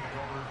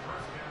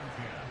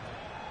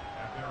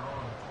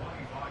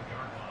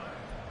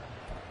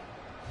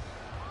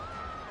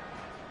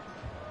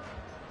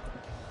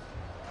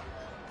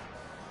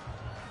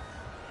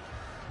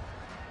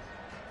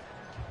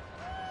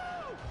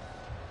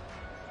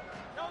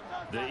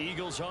 The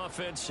Eagles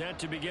offense set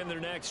to begin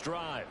their next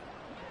drive.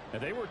 And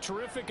they were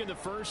terrific in the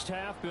first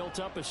half, built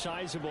up a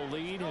sizable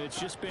lead, and it's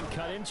just been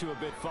cut into a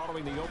bit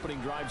following the opening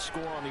drive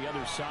score on the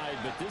other side.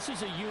 But this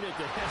is a unit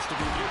that has to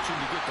be itching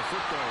to get the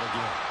football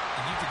again.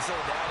 And you can say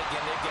that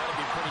again, they've got to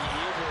be pretty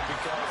eager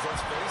because,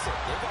 let's face it,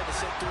 they've got to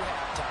sit through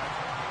halftime.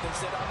 They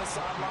sit on the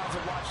sidelines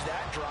and watch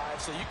that drive,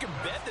 so you can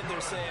bet that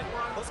they're saying,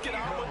 let's get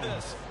on with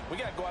this. We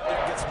got to go out there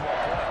and get some more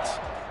points.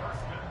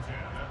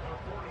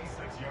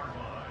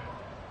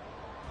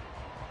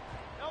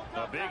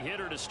 A big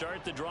hitter to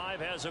start the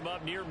drive has him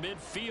up near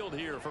midfield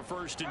here for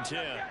 1st and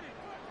 10.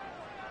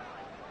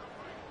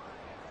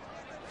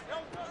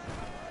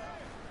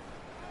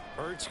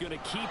 Hurts going to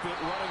keep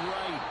it running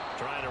right.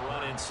 Trying to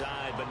run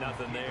inside, but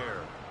nothing there.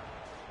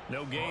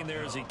 No gain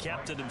there as he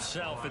kept it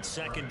himself at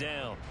 2nd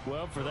down.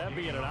 Well, for that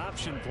being an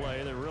option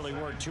play, there really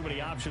weren't too many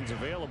options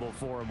available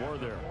for him, were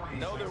there?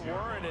 No, there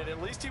weren't, and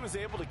at least he was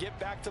able to get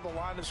back to the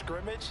line of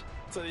scrimmage,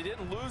 so they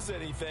didn't lose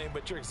anything,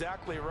 but you're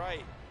exactly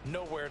right.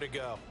 Nowhere to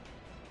go.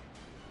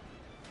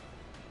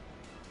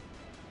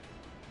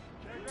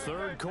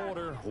 3rd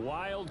quarter,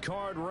 wild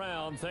card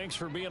round. Thanks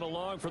for being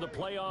along for the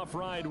playoff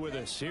ride with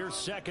us. Here's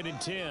 2nd and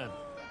 10.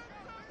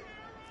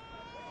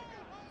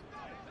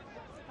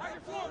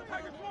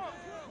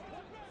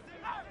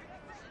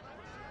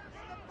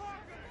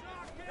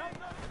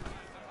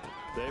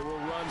 They will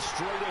run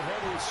straight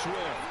ahead with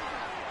Swift.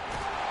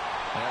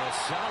 And a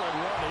solid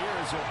run here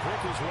as he'll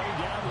pick his way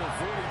down to the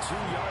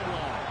 42-yard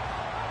line.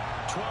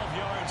 12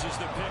 yards is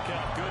the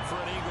pickup. Good for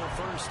an Eagle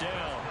 1st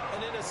down.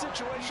 And in a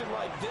situation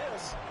like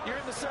this, you're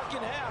in the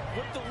 2nd half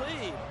with the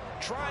lead,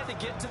 trying to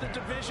get to the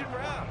division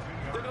round.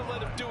 They're going to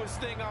let him do his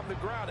thing on the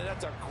ground, and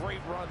that's a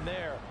great run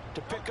there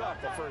to pick up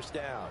a 1st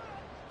down.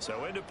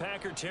 So into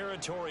Packer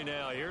territory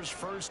now. Here's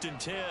 1st and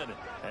 10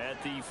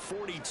 at the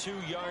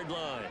 42-yard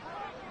line.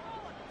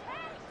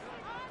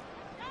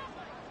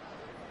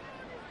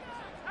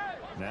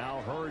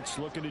 Now Hurts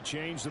looking to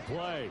change the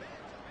play.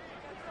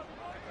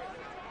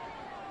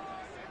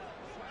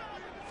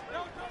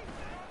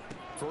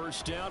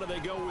 First down, and they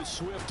go with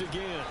Swift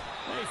again.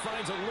 He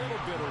finds a little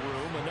bit of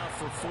room, enough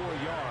for 4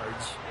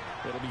 yards.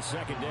 It'll be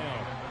 2nd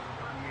down.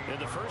 In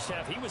the first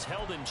half, he was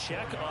held in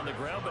check on the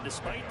ground, but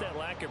despite that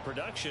lack of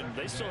production,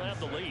 they still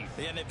have the lead.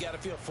 And they've got to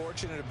feel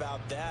fortunate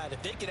about that.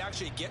 If they could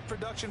actually get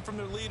production from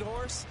their lead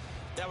horse,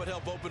 that would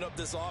help open up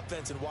this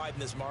offense and widen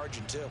this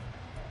margin, too.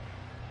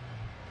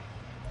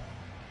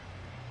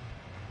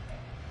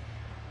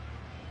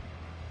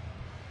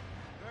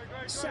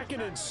 Second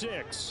and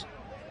 6.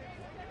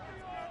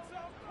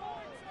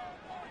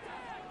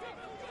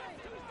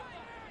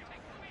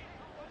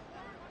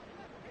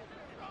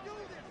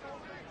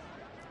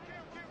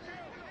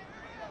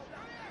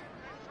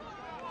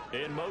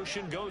 In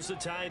motion goes the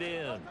tight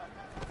end.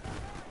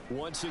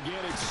 Once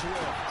again, it's Swift.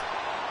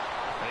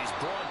 And he's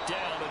brought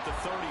down at the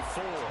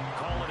 34.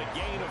 Call it a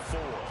gain of 4.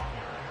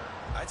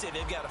 I'd say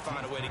they've got to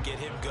find a way to get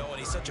him going.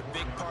 He's such a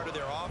big part of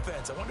their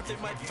offense. I wonder if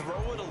they might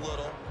throw it a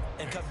little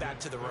and come back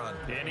to the run.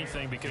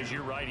 Anything, because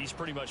you're right. He's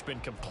pretty much been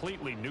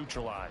completely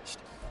neutralized.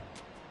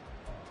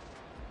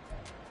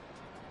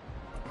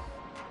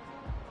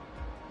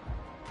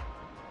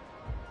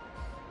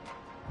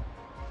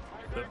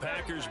 The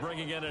Packers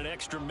bringing in an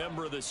extra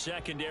member of the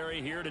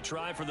secondary here to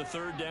try for the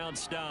 3rd down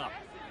stop.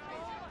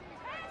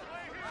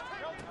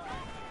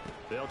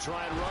 They'll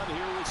try and run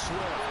here with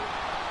Swift.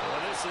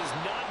 Well, this is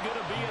not going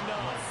to be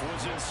enough.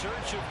 Was in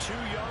search of 2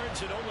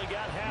 yards and only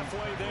got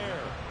halfway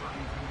there.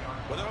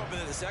 Well, they're hoping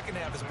that the second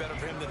half is better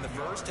for him than the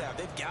first half.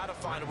 They've got to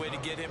find a way to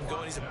get him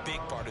going. He's a big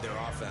part of their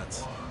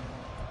offense.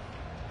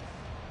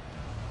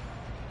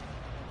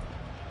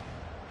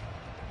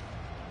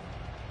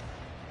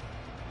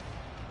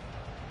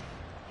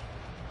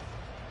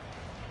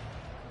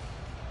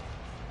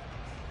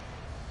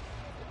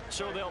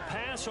 So they'll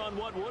pass on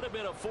what would have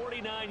been a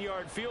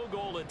 49-yard field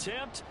goal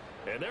attempt,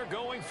 and they're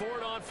going for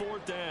it on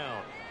 4th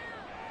down.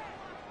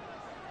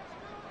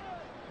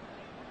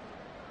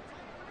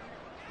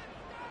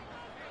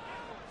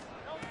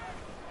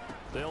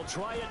 They'll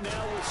try it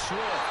now with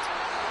Swift.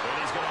 And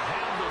he's going to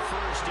have the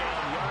first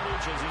down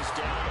yardage as he's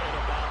down at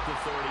about the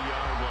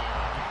 30-yard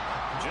line.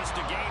 Just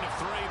a gain of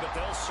 3, but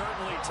they'll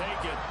certainly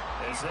take it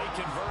as they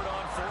convert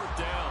on 4th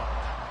down.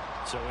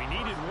 So he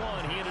needed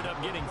 1. He ended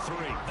up getting 3.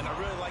 And I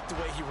really like the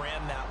way he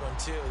ran that one,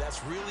 too.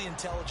 That's really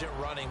intelligent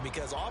running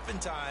because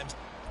oftentimes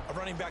a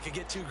running back could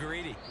get too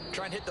greedy.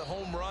 Try and hit the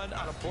home run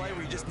on a play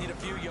where you just need a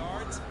few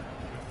yards.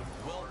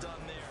 Well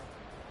done there.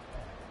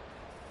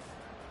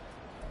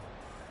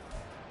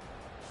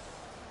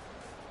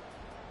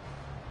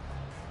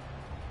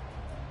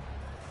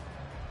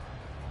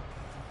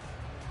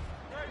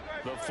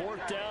 The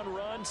 4th down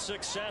run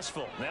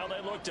successful. Now they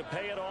look to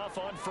pay it off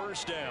on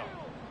 1st down.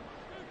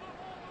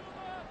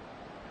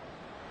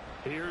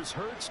 Here's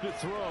Hurts to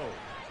throw.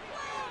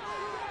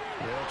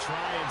 They'll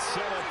try and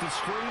set up the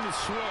screen to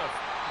Swift.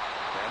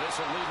 And this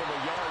will leave him a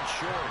yard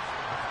short.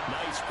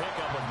 Nice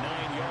pickup of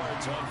 9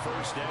 yards on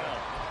 1st down.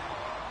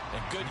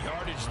 And good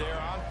yardage there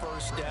on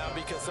 1st down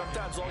because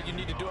sometimes all you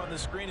need to do on the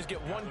screen is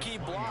get one key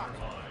block.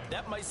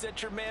 That might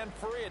set your man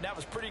free, and that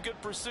was pretty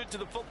good pursuit to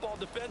the football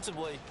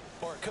defensively,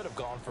 or it could have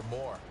gone for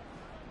more.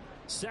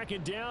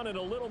 2nd down and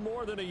a little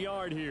more than a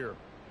yard here.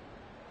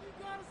 You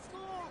gotta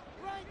score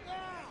right now.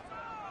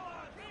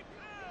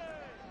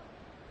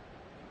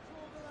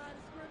 Control the line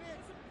of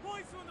scrimmage. Some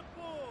points on the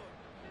board.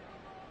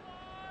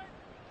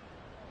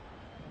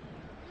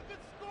 You can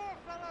score,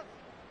 fellas.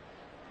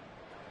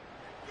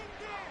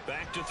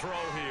 Back to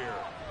throw here.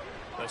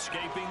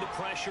 Escaping the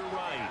pressure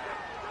right.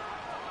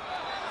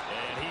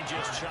 And he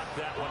just chucked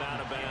that one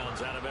out of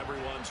bounds, out of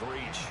everyone's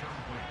reach.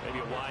 Maybe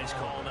a wise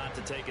call not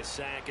to take a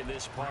sack in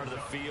this part of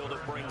the field.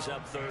 It brings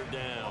up 3rd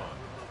down.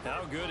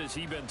 How good has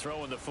he been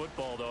throwing the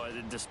football, though?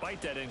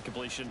 Despite that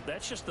incompletion,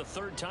 that's just the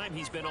 3rd time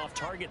he's been off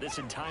target this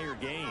entire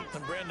game.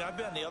 And Brandon, I've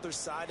been on the other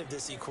side of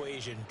this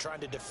equation, trying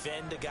to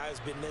defend a guy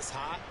who's been this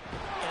hot,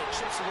 and it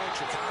chips away at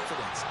your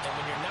confidence. And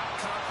when you're not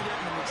confident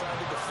when you're trying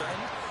to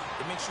defend,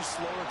 it makes you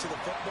slower to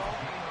the football,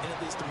 and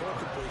it leads to more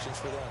completions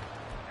for them.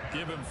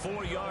 Give him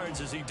 4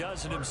 yards as he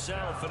does it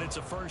himself, and it's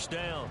a 1st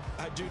down.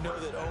 I do know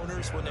that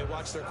owners, when they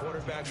watch their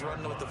quarterbacks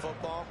running with the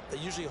football, they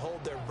usually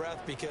hold their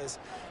breath because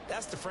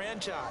that's the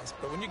franchise.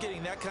 But when you're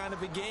getting that kind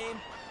of a game,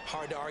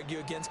 hard to argue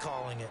against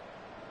calling it.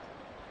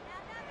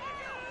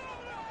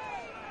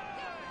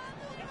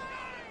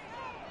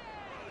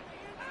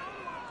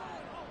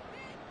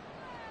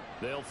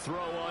 They'll throw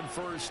on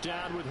 1st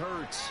down with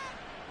Hurts.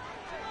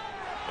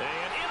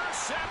 And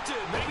intercepted.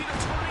 Maybe the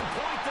turning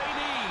point they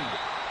need.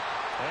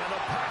 And the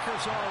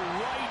Packers are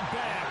right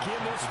back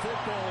in this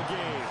football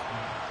game.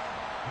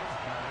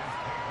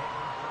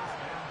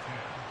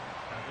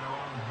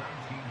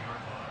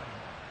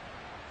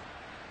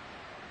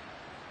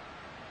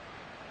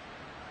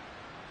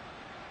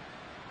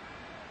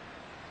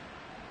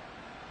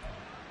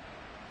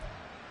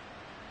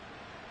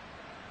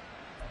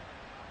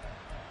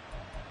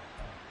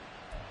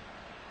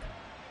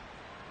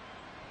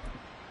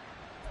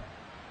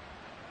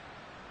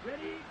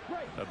 Ready,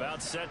 break.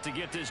 About set to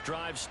get this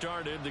drive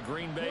started. The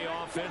Green Bay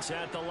offense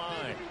at the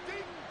line.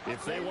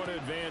 If they want to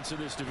advance in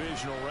this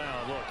divisional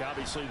round, look,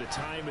 obviously the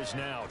time is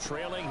now.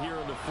 Trailing here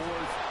in the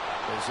 4th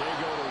as they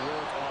go to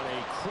work on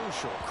a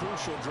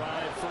crucial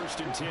drive,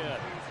 1st and 10.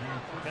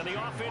 And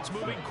the offense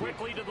moving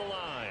quickly to the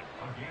line.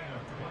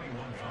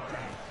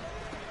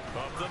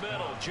 Up the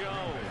middle,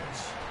 Jones.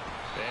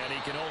 And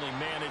he can only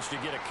manage to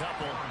get a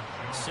couple.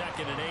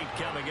 2nd and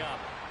 8 coming up.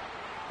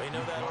 But you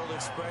know that old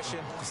expression,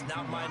 it's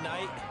not my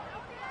night?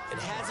 It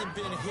hasn't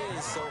been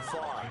his so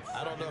far.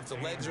 I don't know if the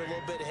legs are a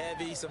little bit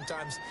heavy.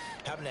 Sometimes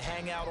having to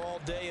hang out all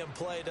day and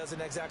play doesn't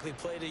exactly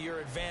play to your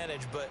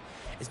advantage, but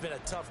it's been a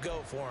tough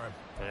go for him.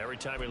 And every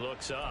time he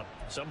looks up,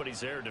 somebody's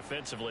there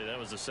defensively. That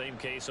was the same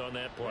case on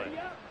that play.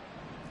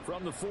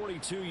 From the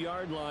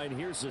 42-yard line,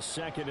 here's the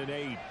 2nd and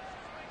 8.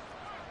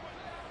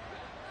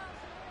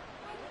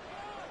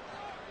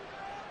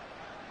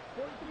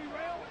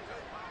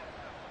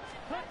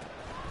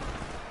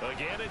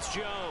 Again, it's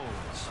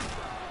Jones.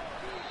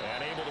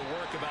 And able to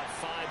work about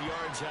 5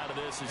 yards out of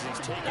this as he's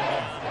taken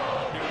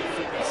down near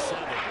the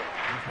 47.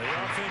 The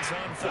offense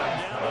on 3rd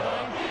down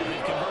tonight.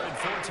 They've converted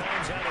 4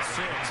 times out of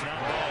 6. Not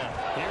bad.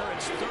 Here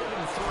it's 3rd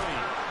and 3.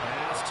 And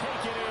it's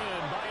taken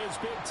in by his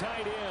big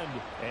tight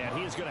end. And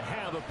he is going to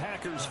have a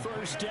Packers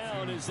 1st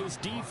down as this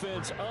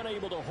defense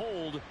unable to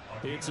hold.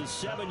 It's a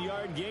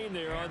 7-yard gain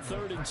there on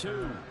 3rd and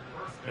 2.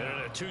 And in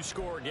a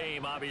 2-score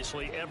game,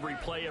 obviously, every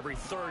play, every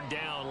 3rd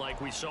down,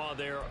 like we saw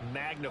there,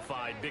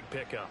 magnified, big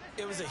pickup.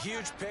 It was a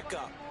huge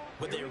pickup.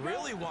 What they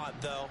really want,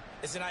 though,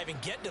 is to not even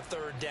get to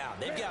third down.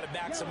 They've got to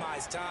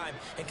maximize time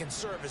and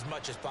conserve as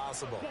much as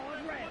possible.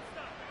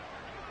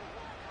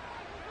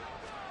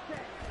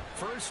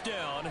 First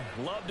down,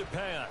 Love to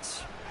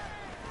pass.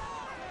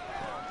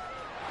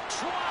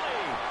 20,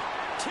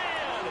 10,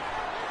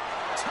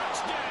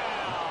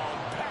 touchdown,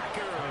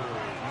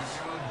 Packers.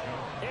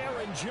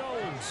 Aaron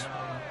Jones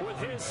with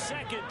his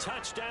second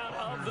touchdown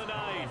of the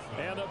night.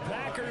 And the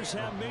Packers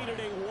have made it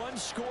a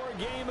one-score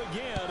game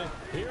again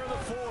here in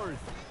the fourth.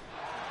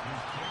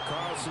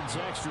 Carlson's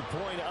extra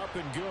point up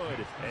and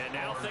good. And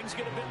now things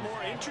get a bit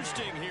more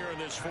interesting here in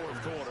this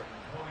fourth quarter.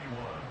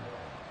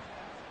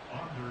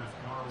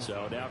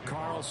 So now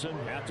Carlson,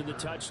 after the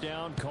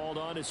touchdown, called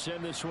on to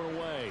send this one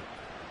away.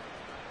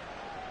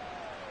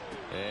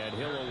 And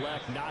he'll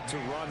elect not to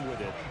run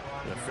with it.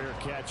 The fair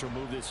catch will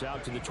move this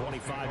out to the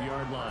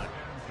 25-yard line.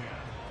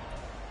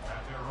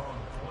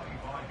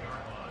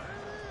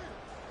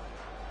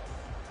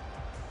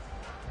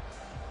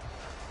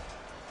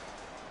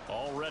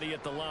 Already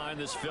at the line,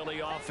 this Philly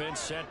offense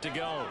set to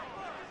go.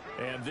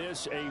 And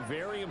this a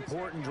very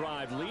important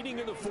drive leading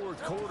in the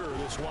fourth quarter of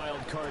this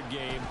wild card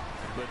game.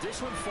 But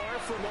this one far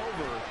from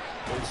over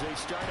as they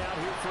start out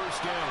here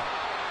first down.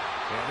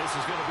 And this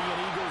is going to be an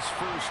Eagles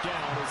first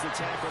down as the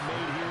tackle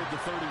made here at the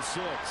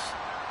 36.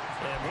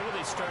 And when do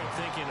they start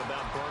thinking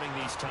about burning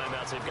these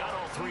timeouts? They've got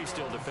all three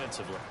still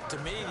defensively. To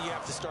me, you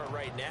have to start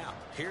right now.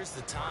 Here's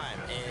the time,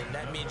 and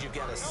that means you've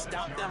got to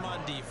stop them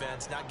on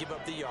defense, not give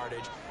up the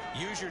yardage.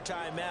 Use your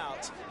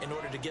timeouts in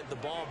order to get the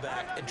ball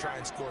back and try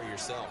and score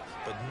yourself.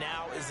 But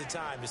now is the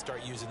time to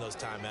start using those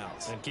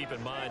timeouts. And keep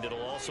in mind,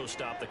 it'll also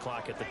stop the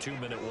clock at the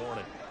 2-minute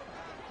warning.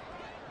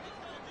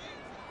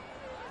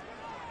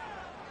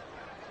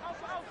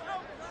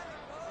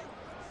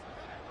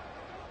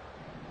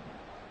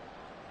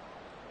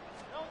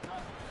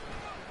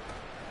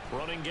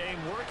 Running game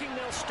working.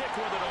 They'll stick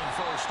with it on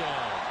first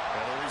down.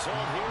 And the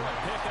result here, a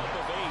pickup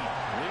of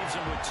 8. Leaves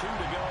them with 2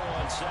 to go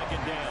on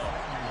second down.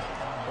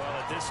 Well,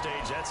 at this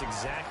stage, that's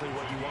exactly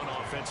what you want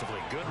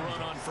offensively. Good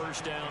run on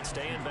first down,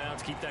 stay in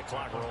bounds, keep that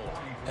clock rolling.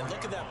 And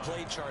look at that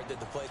play chart that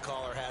the play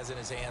caller has in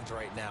his hands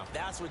right now.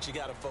 That's what you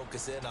got to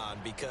focus in on,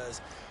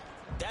 because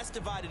that's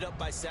divided up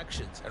by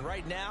sections. And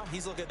right now,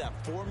 he's looking at that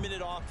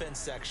 4-minute offense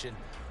section.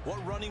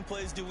 What running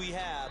plays do we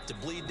have to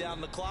bleed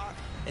down the clock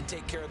and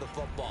take care of the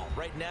football?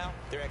 Right now,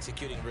 they're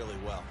executing really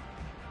well.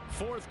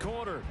 Fourth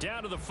quarter,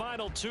 down to the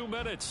final 2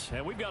 minutes,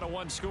 and we've got a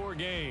one-score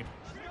game.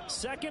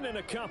 Second and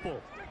a couple.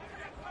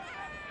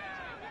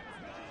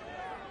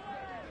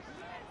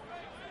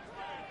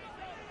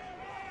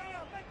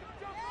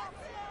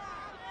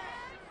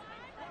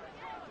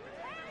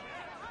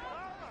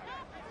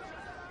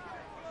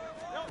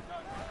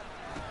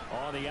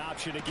 On the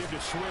option to give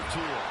to Swift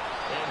here.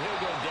 And he'll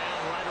go down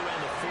right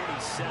around the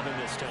 47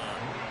 this time.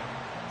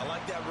 I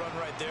like that run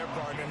right there,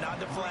 partner. Not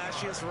the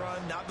flashiest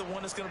run, not the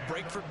one that's going to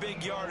break for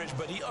big yardage,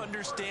 but he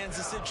understands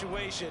the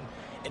situation,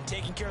 and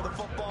taking care of the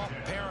football,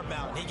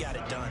 paramount, and he got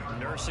it done.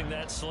 Nursing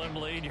that slim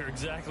lead, you're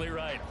exactly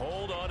right.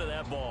 Hold on to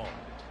that ball.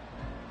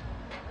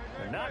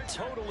 They're not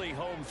totally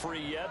home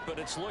free yet, but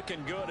it's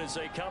looking good as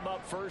they come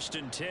up 1st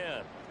and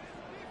 10.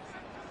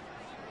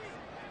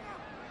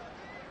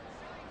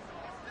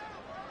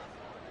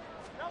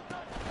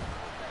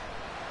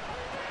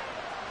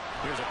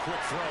 Here's a quick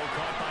throw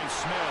caught by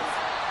Smith.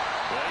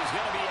 Well, he's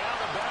going to be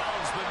out of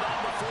bounds, but not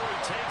before he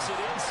takes it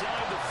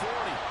inside the 40.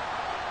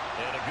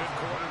 And a good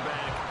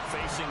quarterback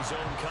facing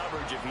zone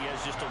coverage. If he has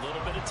just a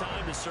little bit of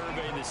time to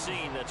survey the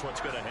scene, that's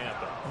what's going to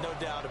happen. No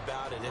doubt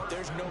about it. If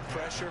there's no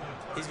pressure,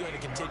 he's going to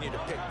continue to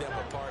pick them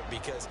apart,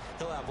 because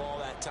he'll have all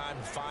that time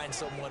to find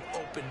someone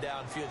open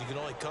downfield. You can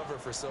only cover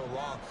for so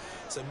long.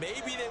 So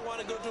maybe they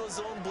want to go to a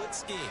zone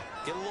blitz scheme,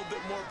 get a little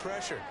bit more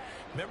pressure.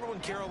 Remember when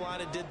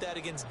Carolina did that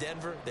against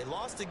Denver? They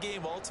lost the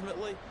game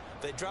ultimately.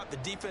 They dropped the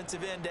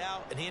defensive end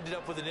out, and he ended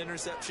up with an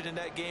interception in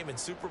that game in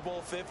Super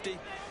Bowl 50.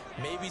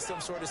 Maybe some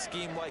sort of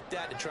scheme like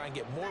that to try and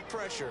get more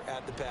pressure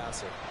at the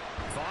passer.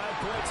 5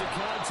 points of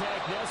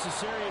contact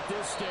necessary at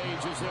this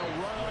stage as they'll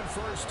run on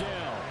first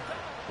down.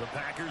 The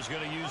Packers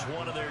going to use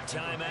one of their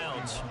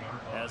timeouts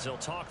as they'll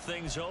talk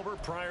things over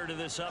prior to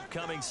this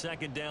upcoming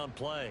second down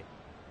play.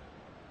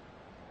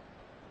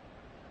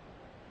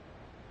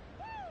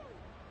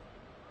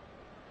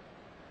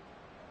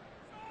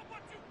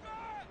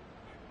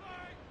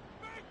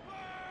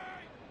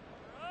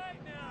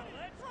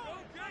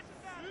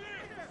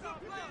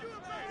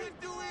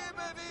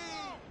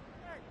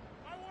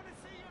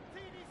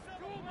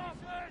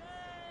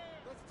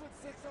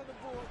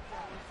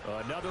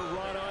 Another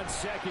run on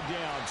second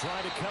down,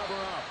 trying to cover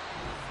up.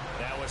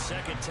 Now a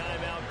second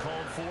timeout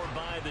called for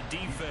by the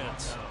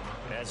defense,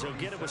 as he'll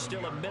get it with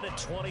still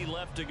 1:20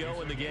 left to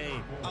go in the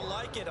game. I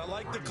like it. I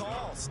like the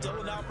call.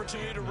 Still an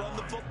opportunity to run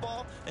the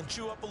football and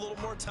chew up a little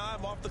more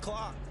time off the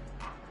clock.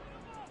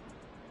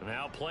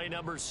 Now play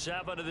number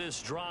 7 of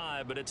this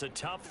drive, but it's a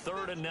tough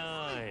 3rd and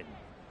 9.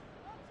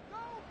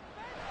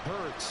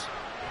 Hurts.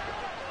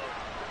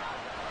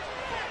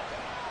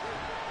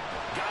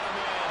 Got him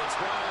in. It's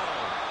Brown.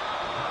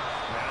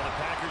 Now the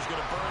Packers going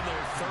to burn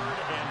their 3rd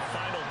and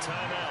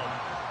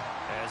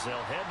as they'll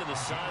head to the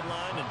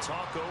sideline and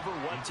talk over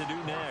what to do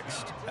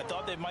next. I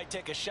thought they might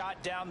take a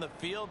shot down the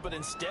field, but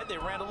instead they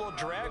ran a little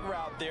drag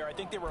route there. I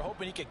think they were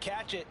hoping he could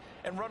catch it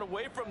and run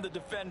away from the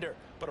defender.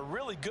 But a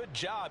really good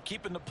job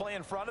keeping the play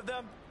in front of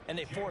them, and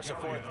they force a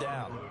fourth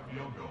down.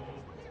 Field goal,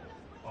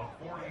 a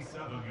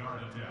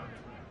 47-yard attempt.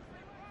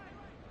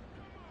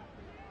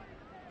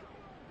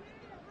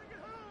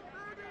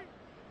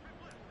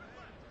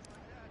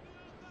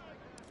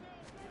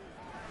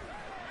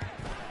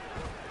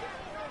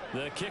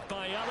 The kick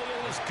by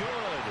Elliott is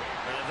good,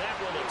 and that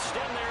will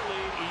extend their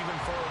lead even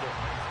further.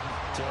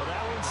 So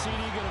that one, CD,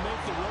 going to make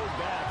the road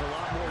back a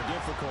lot more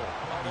difficult.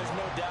 Oh, there's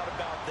no doubt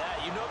about that.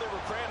 You know they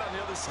were praying on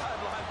the other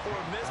sideline for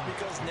a miss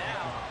because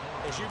now,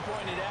 as you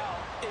pointed out,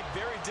 a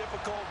very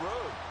difficult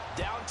road.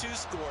 Down 2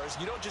 scores.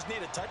 You don't just need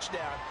a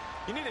touchdown.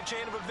 You need a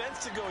chain of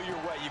events to go your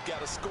way. You've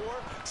got to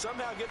score,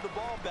 somehow get the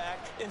ball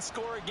back, and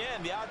score again.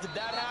 The odds of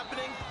that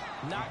happening,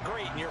 not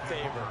great in your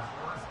favor.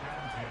 First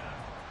and 10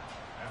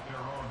 at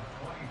their own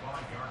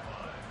 25-yard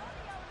line.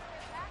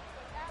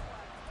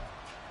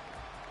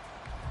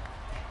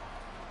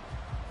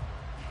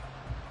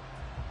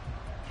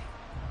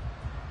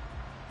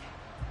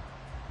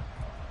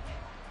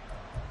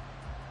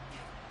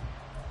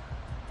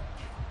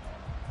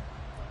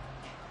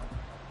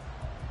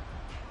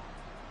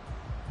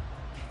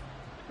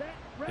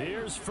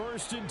 Here's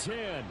 1st and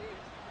 10.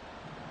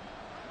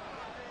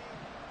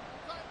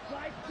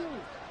 Slide 2.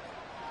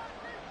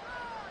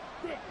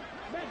 6.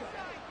 Mega.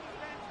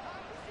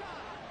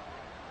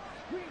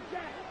 Green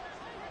Jack.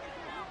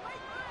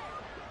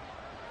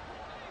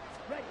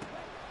 Ready.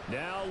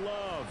 Now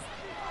Love.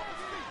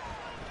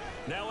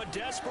 Now a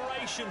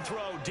desperation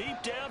throw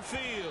deep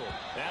downfield.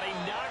 And he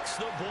knocks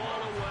the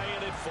ball away,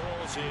 and it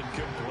falls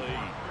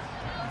incomplete.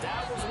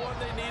 That was one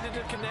they needed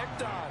to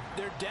connect on.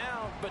 They're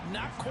down, but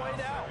not quite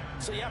out.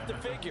 So you have to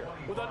figure,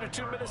 with under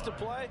 2 minutes to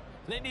play,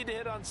 they need to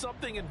hit on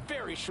something in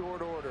very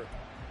short order.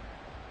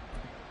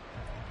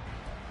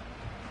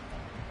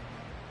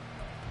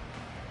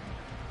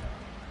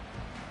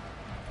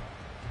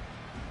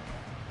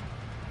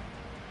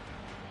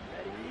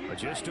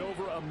 Just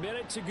over a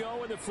minute to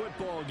go in the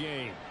football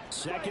game.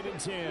 2nd and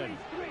 10.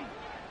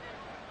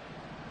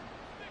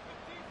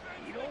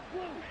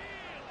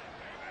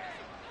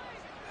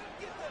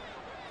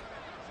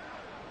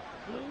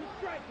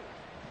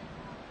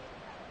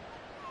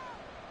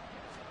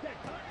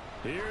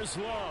 Here's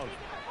Love.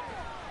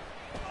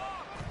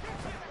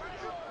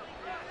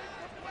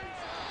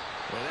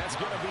 And that's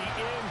going to be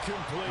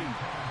incomplete.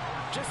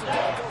 Just a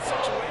difficult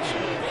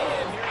situation to be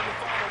in here in the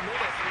final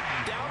minute.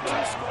 Down 2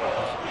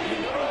 scores. You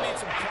know you need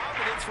some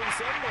confidence from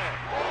somewhere.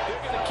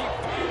 They're going to keep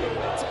fighting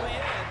away till the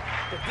end.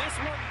 But this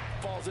one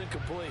falls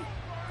incomplete.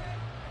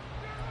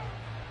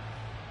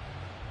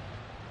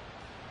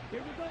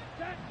 Here we go,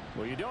 set.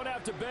 Well, you don't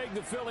have to beg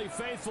the Philly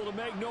faithful to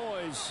make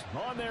noise.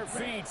 On their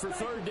feet for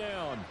 3rd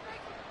down.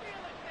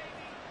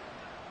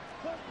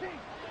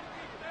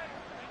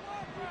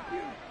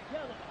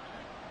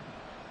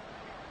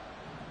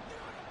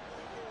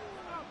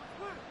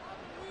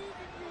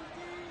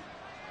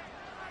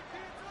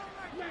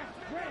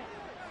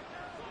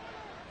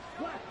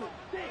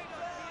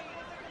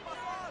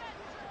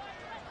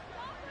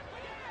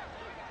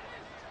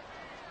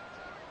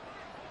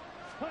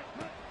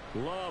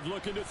 Love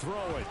looking to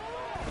throw it.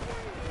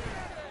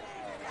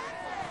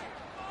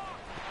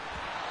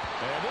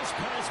 And this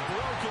pass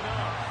broken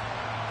up.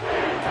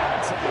 And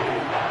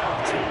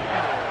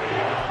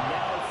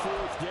now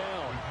 4th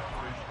down.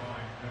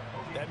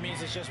 That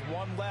means it's just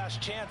one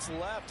last chance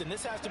left, and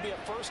this has to be a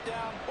 1st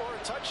down or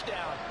a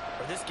touchdown,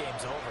 or this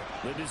game's over.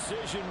 The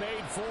decision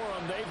made for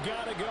them. They've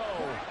got to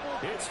go.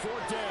 It's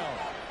 4th down.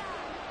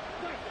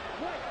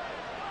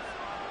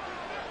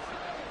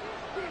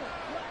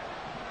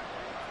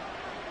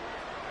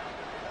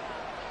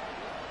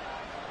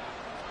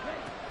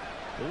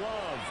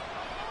 Love.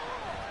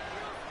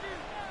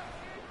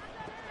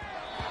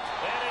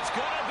 And it's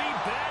going to be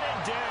batted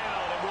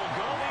down, and we'll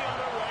go the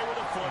other way with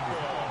the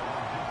football.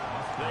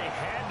 They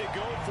had to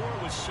go for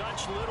it with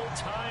such little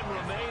time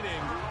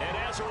remaining, and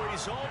as a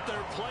result,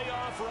 their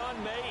playoff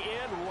run may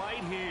end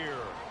right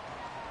here.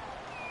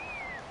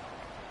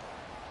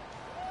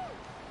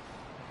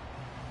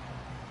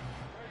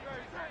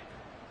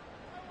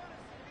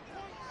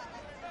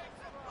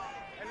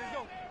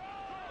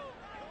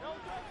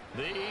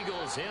 The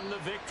Eagles in the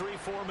victory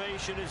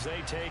formation as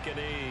they take a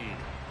knee.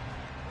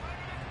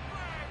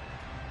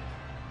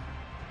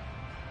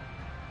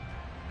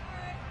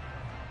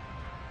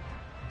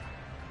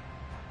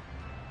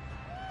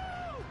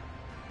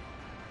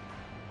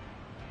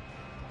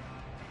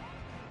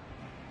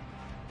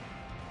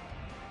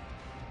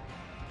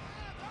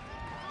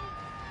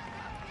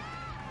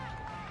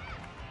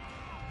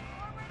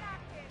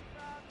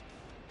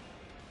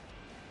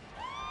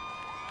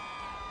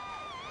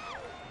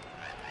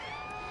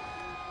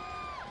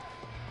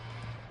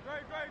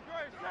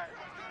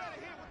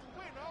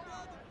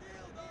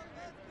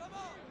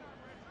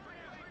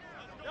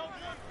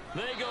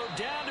 They go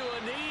down to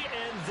a knee,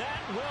 and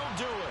that will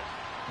do it.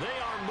 They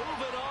are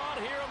moving on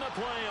here in the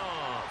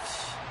playoffs.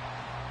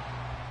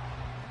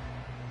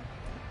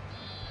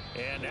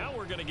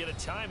 going to get a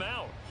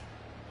timeout.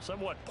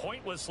 Somewhat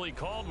pointlessly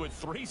called with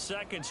 3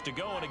 seconds to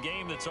go in a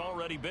game that's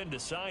already been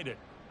decided.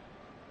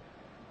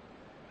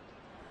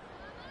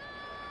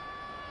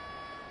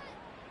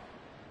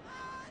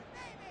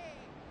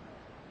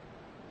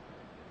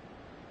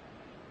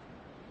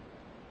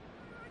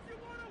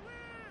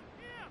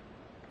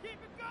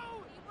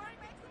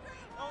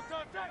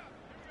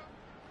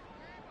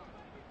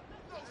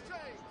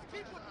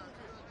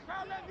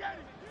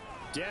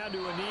 Down to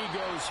a knee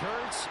goes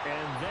Hurts,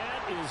 and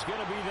that is going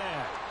to be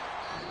that.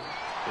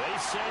 They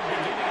said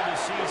beginning of the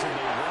season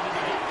they wanted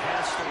to get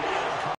past the wild card.